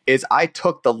is I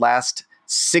took the last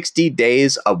 60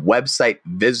 days of website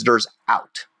visitors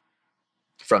out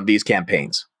from these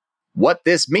campaigns. What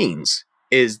this means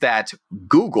is that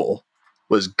Google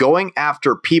was going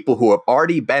after people who have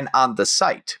already been on the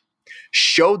site,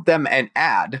 showed them an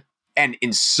ad, and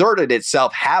inserted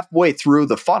itself halfway through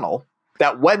the funnel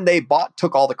that when they bought,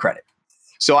 took all the credit.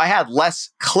 So I had less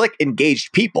click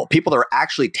engaged people that are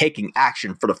actually taking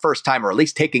action for the first time, or at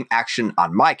least taking action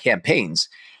on my campaigns.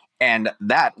 And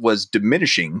that was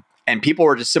diminishing. And people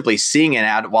were just simply seeing an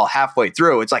ad while halfway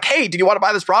through. It's like, hey, did you want to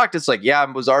buy this product? It's like, yeah, I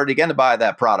was already going to buy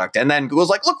that product. And then Google's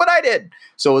like, look what I did.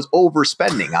 So it was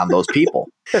overspending on those people.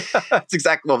 That's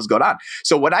exactly what was going on.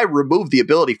 So when I removed the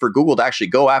ability for Google to actually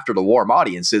go after the warm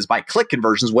audiences, my click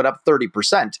conversions went up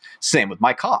 30%. Same with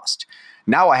my cost.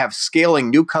 Now I have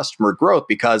scaling new customer growth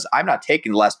because I'm not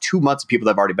taking the last 2 months of people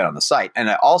that have already been on the site.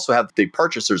 And I also have the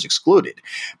purchasers excluded.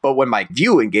 But when my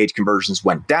view engaged conversions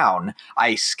went down,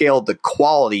 I scaled the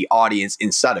quality audience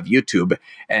inside of YouTube.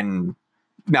 And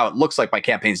now it looks like my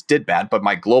campaigns did bad, but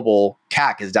my global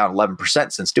CAC is down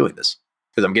 11% since doing this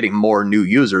because I'm getting more new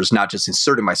users, not just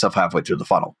inserting myself halfway through the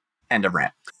funnel. End of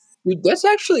rant. Dude, that's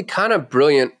actually kind of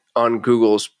brilliant on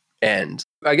Google's end.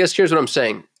 I guess here's what I'm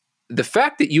saying. The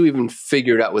fact that you even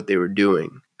figured out what they were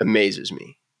doing amazes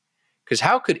me. Because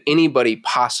how could anybody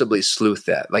possibly sleuth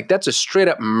that? Like, that's a straight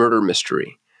up murder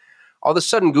mystery. All of a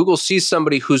sudden, Google sees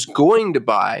somebody who's going to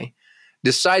buy,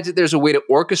 decides that there's a way to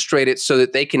orchestrate it so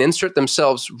that they can insert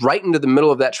themselves right into the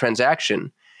middle of that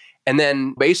transaction, and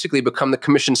then basically become the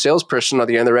commission salesperson on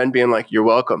the other end being like, you're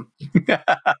welcome.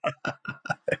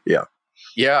 Yeah.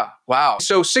 Yeah. Wow.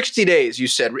 So 60 days, you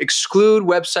said, exclude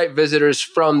website visitors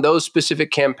from those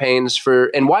specific campaigns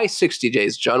and why 60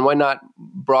 days, John? Why not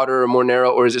broader or more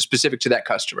narrow, or is it specific to that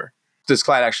customer? This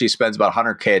client actually spends about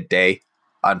 $100K a day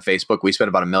on Facebook. We spend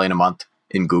about $1 million a month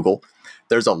in Google.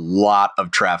 There's a lot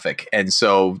of traffic. And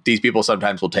so these people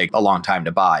sometimes will take a long time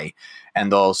to buy, and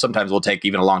they'll sometimes will take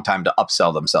even a long time to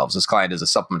upsell themselves. This client is a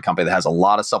supplement company that has a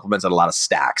lot of supplements and a lot of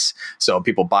stacks. So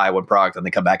people buy one product and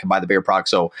they come back and buy the bigger product.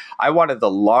 So I wanted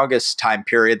the longest time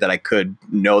period that I could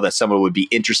know that someone would be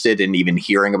interested in even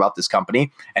hearing about this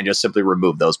company, and just simply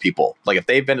remove those people. Like if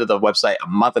they've been to the website a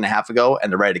month and a half ago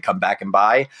and they're ready to come back and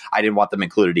buy, I didn't want them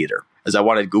included either, as I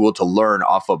wanted Google to learn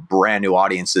off of brand new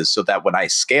audiences so that when I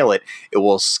scale it, it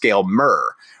will scale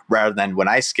mer. Rather than when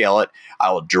I scale it,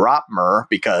 I will drop mer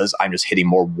because I'm just hitting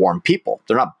more warm people.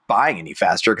 They're not buying any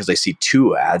faster because they see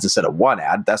 2 ads instead of 1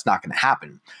 ad. That's not going to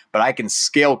happen. But I can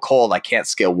scale cold. I can't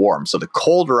scale warm. So the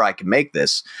colder I can make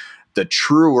this, the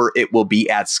truer it will be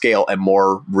at scale and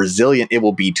more resilient it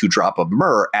will be to drop a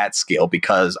mer at scale,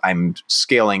 because I'm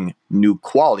scaling new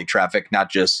quality traffic,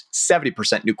 not just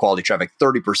 70% new quality traffic,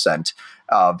 30%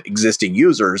 of existing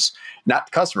users,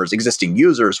 not customers, existing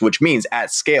users, which means at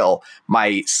scale,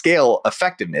 my scale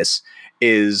effectiveness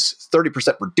is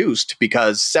 30% reduced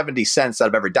because 70 cents out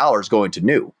of every dollar is going to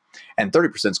new and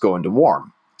 30% is going to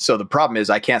warm. So the problem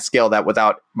is I can't scale that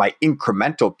without my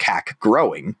incremental CAC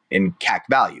growing in CAC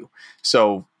value.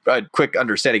 So a quick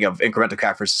understanding of incremental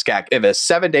CAC versus CAC. If a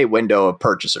 7-day window of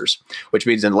purchasers, which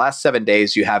means in the last 7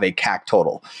 days, you have a CAC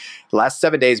total. The last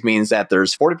 7 days means that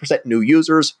there's 40% new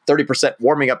users, 30%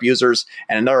 warming up users,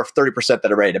 and another 30%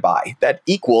 that are ready to buy. That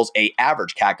equals a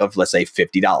average CAC of, let's say,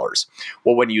 $50.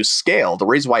 Well, when you scale, the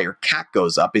reason why your CAC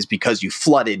goes up is because you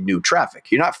flood in new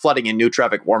traffic. You're not flooding in new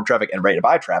traffic, warm traffic, and ready to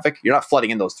buy traffic. You're not flooding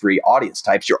in those 3 audience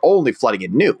types. You're only flooding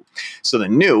in new. So the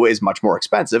new is much more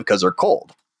expensive because they're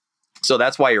cold. So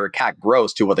that's why your CAC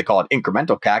grows to what they call an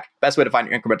incremental CAC. Best way to find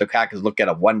your incremental CAC is look at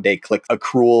a 1-day click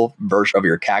accrual version of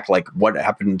your CAC, like what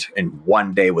happened in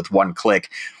 1 day with 1 click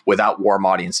without warm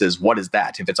audiences. What is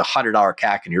that? If it's a $100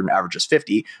 CAC and your average is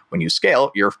 50, when you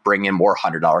scale, you're bringing in more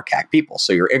 $100 CAC people.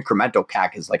 So your incremental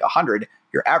CAC is like 100,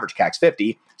 your average CAC is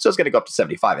 50. So it's going to go up to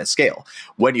 75 at scale.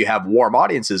 When you have warm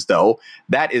audiences, though,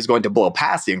 that is going to blow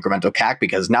past the incremental CAC,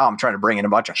 because now I'm trying to bring in a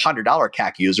bunch of $100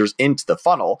 CAC users into the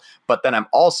funnel, but then I'm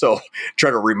also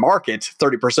trying to remarket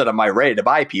 30% of my ready to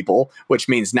buy people, which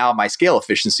means now my scale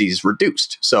efficiency is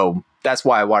reduced. So that's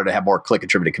why I wanted to have more click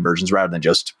attributed conversions rather than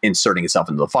just inserting itself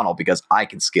into the funnel, because I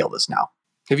can scale this now.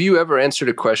 Have you ever answered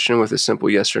a question with a simple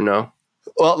yes or no?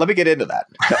 Well, let me get into that.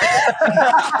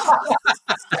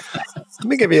 Let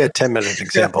me give you a 10-minute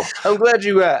example. I'm glad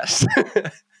you asked.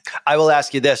 I will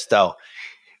ask you this, though.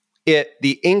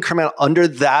 The increment under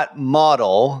that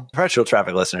model, perpetual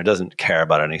traffic listener doesn't care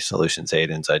about any Solutions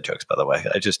 8 inside jokes, by the way.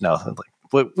 I just know.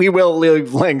 We will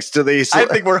leave links to these. I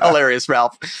think we're hilarious,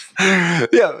 Ralph.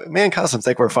 Yeah, me and Custom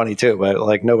think we're funny too, but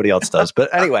like nobody else does. But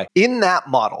anyway, in that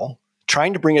model,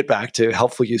 trying to bring it back to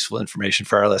helpful, useful information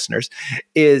for our listeners,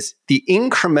 is the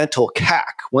incremental CAC.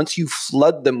 Once you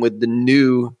flood them with the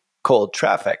new cold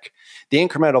traffic, the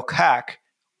incremental CAC,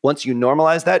 once you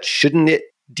normalize that, shouldn't it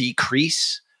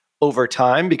decrease over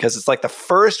time? Because it's like the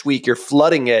first week you're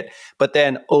flooding it, but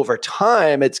then over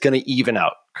time it's going to even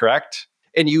out, correct?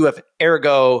 And you have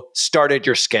ergo started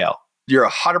your scale. You're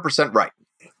 100% right.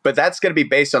 But that's going to be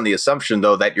based on the assumption,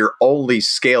 though, that you're only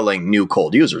scaling new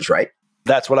cold users, right?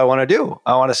 That's what I want to do.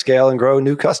 I want to scale and grow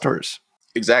new customers.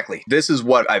 Exactly. This is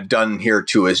what I've done here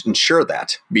to ensure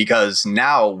that, because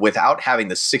now without having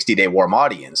the 60-day warm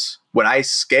audience, when I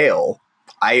scale,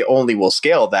 I only will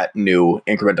scale that new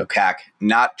incremental CAC,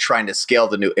 not trying to scale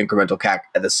the new incremental CAC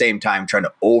at the same time trying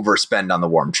to overspend on the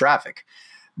warm traffic.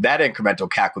 That incremental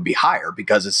CAC would be higher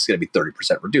because it's going to be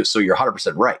 30% reduced. So you're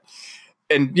 100% right.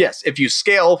 And yes, if you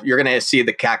scale, you're going to see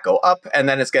the CAC go up, and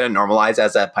then it's going to normalize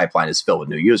as that pipeline is filled with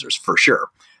new users, for sure.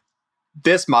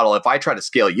 This model, if I try to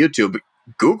scale YouTube,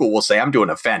 Google will say I'm doing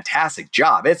a fantastic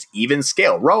job. It's even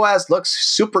scale. ROAS looks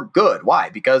super good. Why?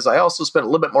 Because I also spent a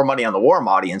little bit more money on the warm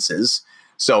audiences.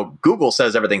 So Google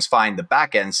says everything's fine. The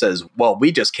back end says, well,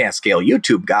 we just can't scale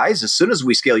YouTube, guys. As soon as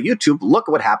we scale YouTube, look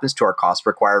at what happens to our cost per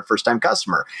acquired first-time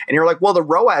customer. And you're like, well, the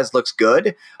ROAS looks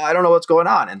good. I don't know what's going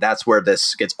on. And that's where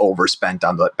this gets overspent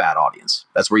on the bad audience.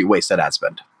 That's where you waste that ad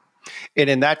spend. And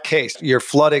in that case, you're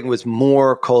flooding with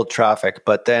more cold traffic.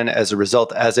 But then as a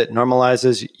result, as it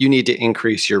normalizes, you need to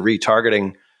increase your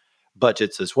retargeting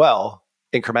budgets as well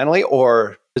incrementally,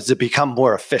 or does it become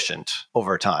more efficient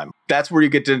over time? That's where you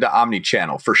get into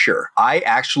omni-channel for sure. I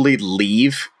actually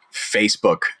leave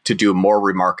Facebook to do more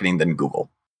remarketing than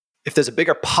Google. if there's a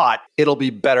bigger pot, it'll be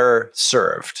better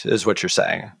served, is what you're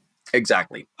saying.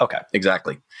 Exactly. Okay.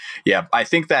 Exactly. Yeah. I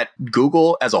think that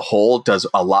Google as a whole does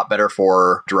a lot better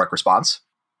for direct response.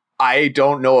 I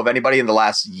don't know of anybody in the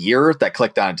last year that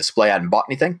clicked on a display ad and bought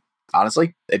anything.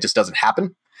 Honestly, it just doesn't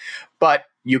happen. But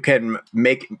you can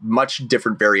make much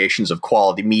different variations of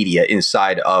quality media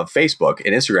inside of Facebook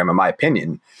and Instagram, in my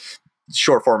opinion.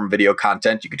 Short form video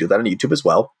content, you could do that on YouTube as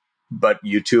well. But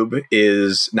YouTube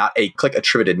is not a click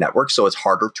attributed network, so it's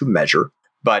harder to measure.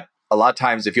 But a lot of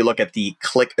times, if you look at the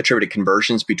click attributed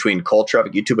conversions between cold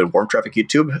traffic YouTube and warm traffic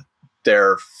YouTube,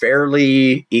 they're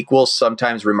fairly equal.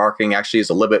 Sometimes remarketing actually is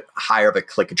a little bit higher of a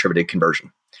click attributed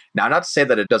conversion. Now, not to say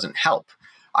that it doesn't help.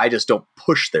 I just don't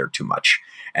push there too much.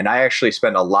 And I actually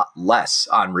spend a lot less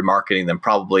on remarketing than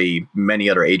probably many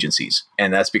other agencies.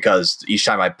 And that's because each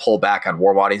time I pull back on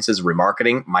warm audiences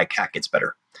remarketing, my CAC gets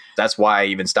better. That's why I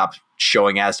even stopped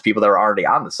showing ads to people that are already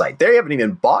on the site. They haven't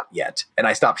even bought yet. And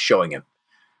I stopped showing it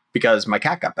because my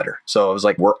CAC got better. So I was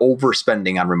like, we're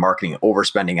overspending on remarketing,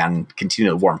 overspending on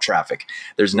continual warm traffic.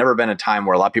 There's never been a time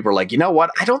where a lot of people are like, you know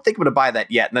what? I don't think I'm going to buy that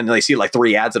yet. And then they see like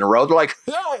 3 ads in a row. They're like,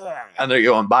 and they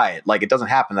go and buy it. Like, it doesn't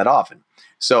happen that often.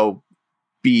 So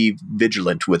be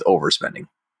vigilant with overspending.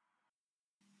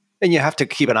 And you have to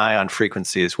keep an eye on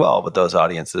frequency as well with those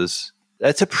audiences.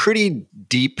 That's a pretty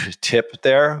deep tip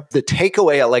there. The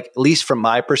takeaway, like, at least from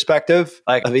my perspective,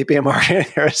 like a VP of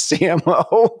marketing or a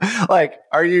CMO, like,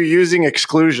 are you using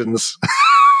exclusions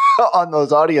on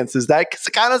those audiences? That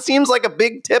kind of seems like a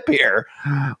big tip here,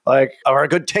 like, or a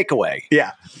good takeaway.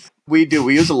 Yeah. We do.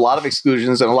 We use a lot of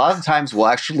exclusions, and a lot of times we'll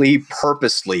actually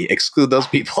purposely exclude those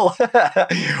people.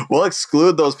 We'll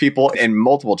exclude those people in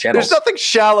multiple channels. There's nothing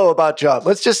shallow about John.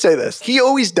 Let's just say this. He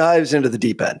always dives into the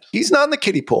deep end. He's not in the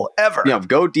kiddie pool, ever.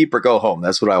 Go deep or go home.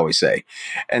 That's what I always say.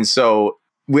 And so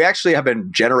we actually have been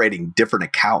generating different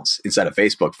accounts inside of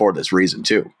Facebook for this reason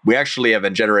too. We actually have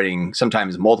been generating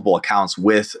sometimes multiple accounts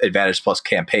with Advantage Plus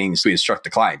campaigns we instruct the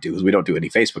client to, because we don't do any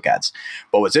Facebook ads.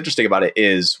 But what's interesting about it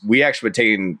is we actually been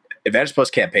taking Advantage Plus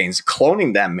campaigns,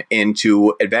 cloning them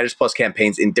into Advantage Plus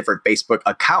campaigns in different Facebook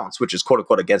accounts, which is quote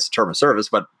unquote against the term of service,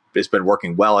 but it's been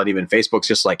working well. And even Facebook's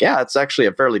just like, yeah, it's actually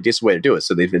a fairly decent way to do it.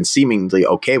 So they've been seemingly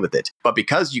okay with it. But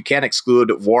because you can't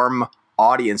exclude warm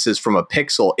audiences from a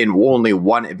pixel in only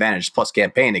one Advantage Plus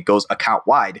campaign, it goes account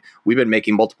wide. We've been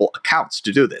making multiple accounts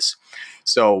to do this.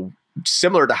 So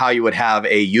similar to how you would have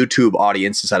a YouTube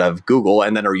audience instead of Google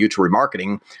and then our YouTube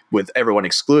remarketing with everyone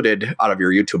excluded out of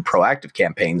your YouTube proactive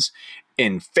campaigns.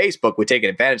 In Facebook, we take an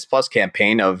Advantage Plus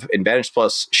campaign of Advantage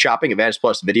Plus shopping, Advantage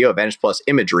Plus video, Advantage Plus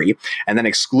imagery, and then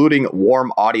excluding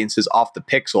warm audiences off the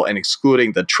pixel and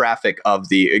excluding the traffic of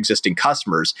the existing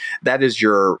customers. That is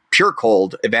your pure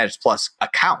cold Advantage Plus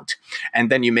account.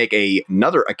 And then you make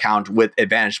another account with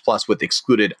Advantage Plus with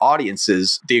excluded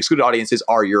audiences. The excluded audiences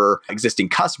are your existing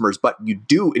customers, but you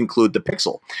do include the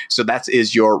pixel. So that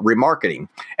is your remarketing.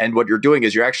 And what you're doing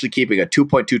is you're actually keeping a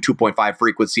 2.2, 2.5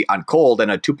 frequency on cold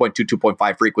and a 2.2, 2.5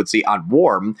 frequency on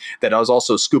warm that is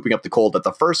also scooping up the cold that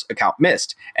the first account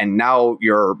missed. And now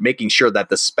you're making sure that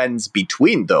the spends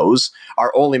between those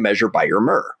are only measured by your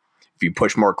MER. If you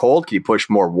push more cold, can you push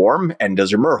more warm? And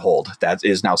does your MER hold? That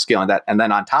is now scaling that. And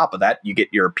then on top of that, you get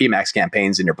your PMAX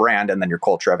campaigns in your brand and then your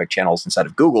cold traffic channels inside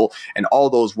of Google. And all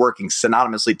those working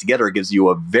synonymously together gives you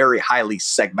a very highly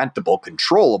segmentable,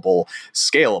 controllable,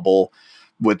 scalable,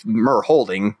 with MER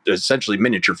holding, essentially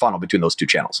miniature funnel between those two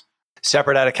channels.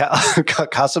 Separate ad account.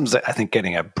 Customs, I think,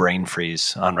 getting a brain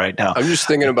freeze on right now. I'm just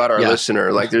thinking about our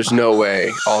listener. Like, there's no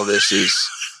way all this is,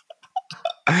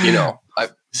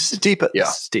 this is deep. Yeah.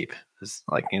 This is deep. It's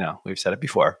like, we've said it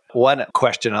before. One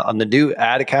question on the new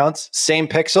ad accounts, same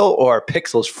pixel or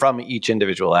pixels from each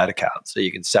individual ad account? So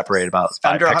you can separate them out.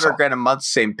 Under $100,000 a month,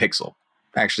 same pixel.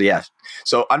 Actually, yeah.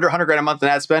 So under $100,000 a month in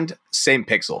ad spend, same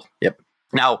pixel. Yep.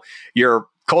 Now, your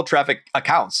cold traffic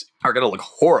accounts are going to look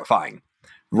horrifying.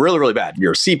 Really, really bad.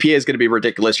 Your CPA is going to be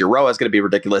ridiculous. Your ROAS is going to be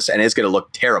ridiculous, and it's going to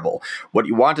look terrible. What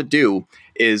you want to do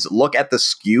is look at the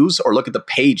SKUs or look at the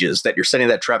pages that you're sending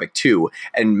that traffic to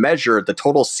and measure the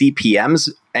total CPMs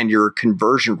and your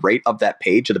conversion rate of that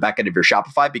page to the back end of your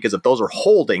Shopify, because if those are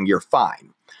holding, you're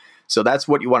fine. So that's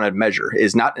what you want to measure,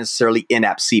 is not necessarily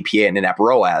in-app CPA and in-app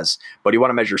ROAS, but you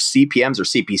want to measure CPMs or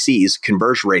CPCs,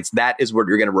 conversion rates. That is what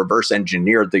you're going to reverse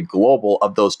engineer the global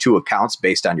of those two accounts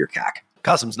based on your CAC.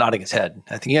 Cosm's nodding his head.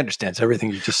 I think he understands everything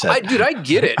you just said. I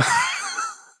get it.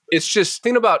 It's just,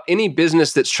 think about any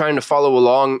business that's trying to follow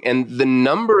along and the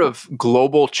number of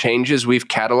global changes we've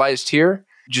catalyzed here.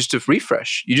 Just to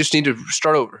refresh, you just need to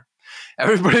start over.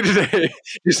 Everybody today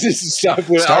just needs to stop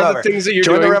with Start all over. the things that you're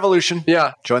Join doing. the revolution.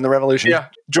 Yeah. Join the revolution. Yeah.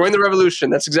 Join the revolution.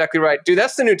 That's exactly right. Dude,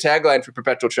 that's the new tagline for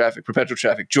Perpetual Traffic. Perpetual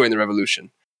Traffic, join the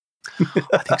revolution.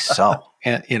 I think so.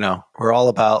 And, we're all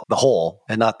about the whole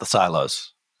and not the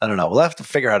silos. I don't know. We'll have to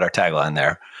figure out our tagline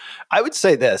there. I would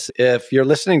say this. If you're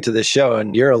listening to this show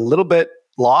and you're a little bit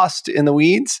lost in the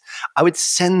weeds, I would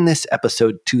send this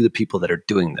episode to the people that are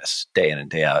doing this day in and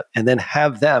day out, and then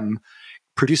have them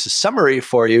produce a summary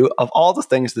for you of all the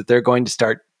things that they're going to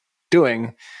start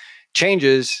doing,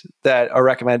 changes that are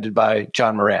recommended by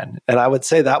John Moran. And I would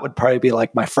say that would probably be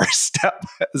like my first step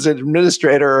as an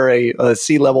administrator or a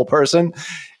C-level person,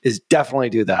 is definitely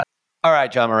do that. All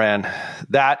right, John Moran,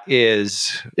 that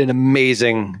is an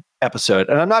amazing episode.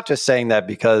 And I'm not just saying that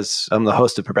because I'm the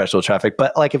host of Perpetual Traffic,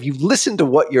 but like if you listen to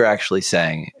what you're actually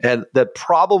saying, and the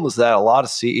problems that a lot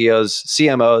of CEOs,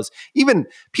 CMOs, even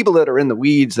people that are in the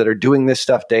weeds that are doing this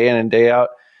stuff day in and day out,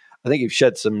 I think you've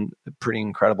shed some pretty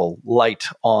incredible light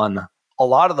on a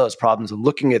lot of those problems and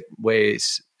looking at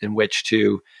ways in which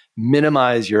to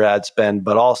minimize your ad spend,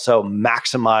 but also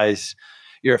maximize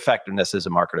your effectiveness as a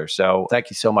marketer. So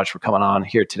thank you so much for coming on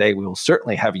here today. We will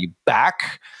certainly have you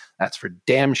back. That's for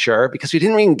damn sure, because we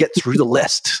didn't even get through the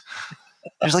list.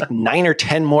 There's like 9 or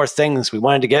 10 more things we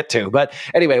wanted to get to. But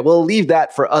anyway, we'll leave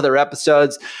that for other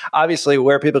episodes. Obviously,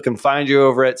 where people can find you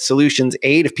over at Solutions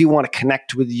 8. If people want to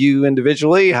connect with you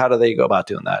individually, how do they go about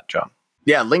doing that, John?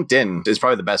 Yeah, LinkedIn is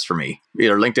probably the best for me.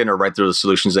 Either LinkedIn or right through the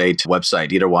Solutions 8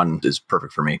 website. Either one is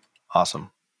perfect for me.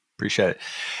 Awesome. Appreciate it.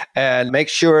 And make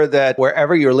sure that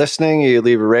wherever you're listening, you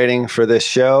leave a rating for this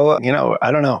show.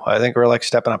 I don't know. I think we're like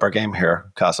stepping up our game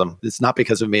here, Qasim. It's not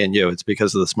because of me and you. It's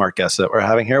because of the smart guests that we're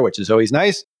having here, which is always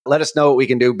nice. Let us know what we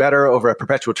can do better over at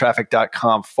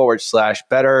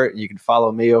perpetualtraffic.com/better. You can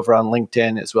follow me over on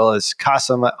LinkedIn as well as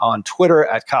Qasim on Twitter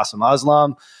at Qasim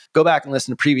Aslam. Go back and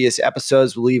listen to previous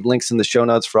episodes. We'll leave links in the show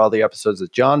notes for all the episodes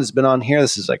that John has been on here.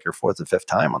 This is like your 4th or 5th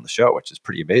time on the show, which is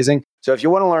pretty amazing. So if you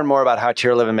want to learn more about how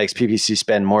Tier 11 makes PPC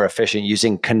spend more efficient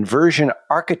using conversion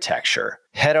architecture,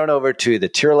 head on over to the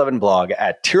Tier 11 blog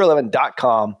at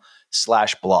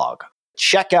tier11.com/blog.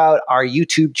 Check out our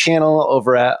YouTube channel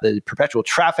over at the Perpetual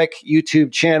Traffic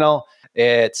YouTube channel.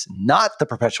 It's not the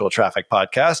Perpetual Traffic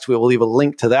podcast. We will leave a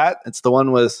link to that. It's the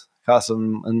one with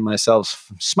Qasim and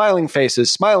myself, smiling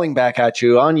faces, smiling back at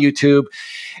you on YouTube.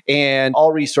 And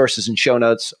all resources and show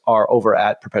notes are over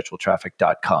at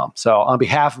perpetualtraffic.com. So on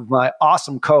behalf of my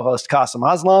awesome co-host, Qasim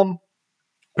Aslam,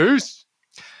 peace.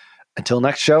 Until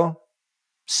next show,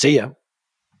 see ya.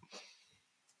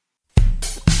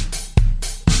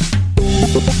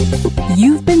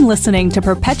 You've been listening to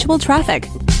Perpetual Traffic,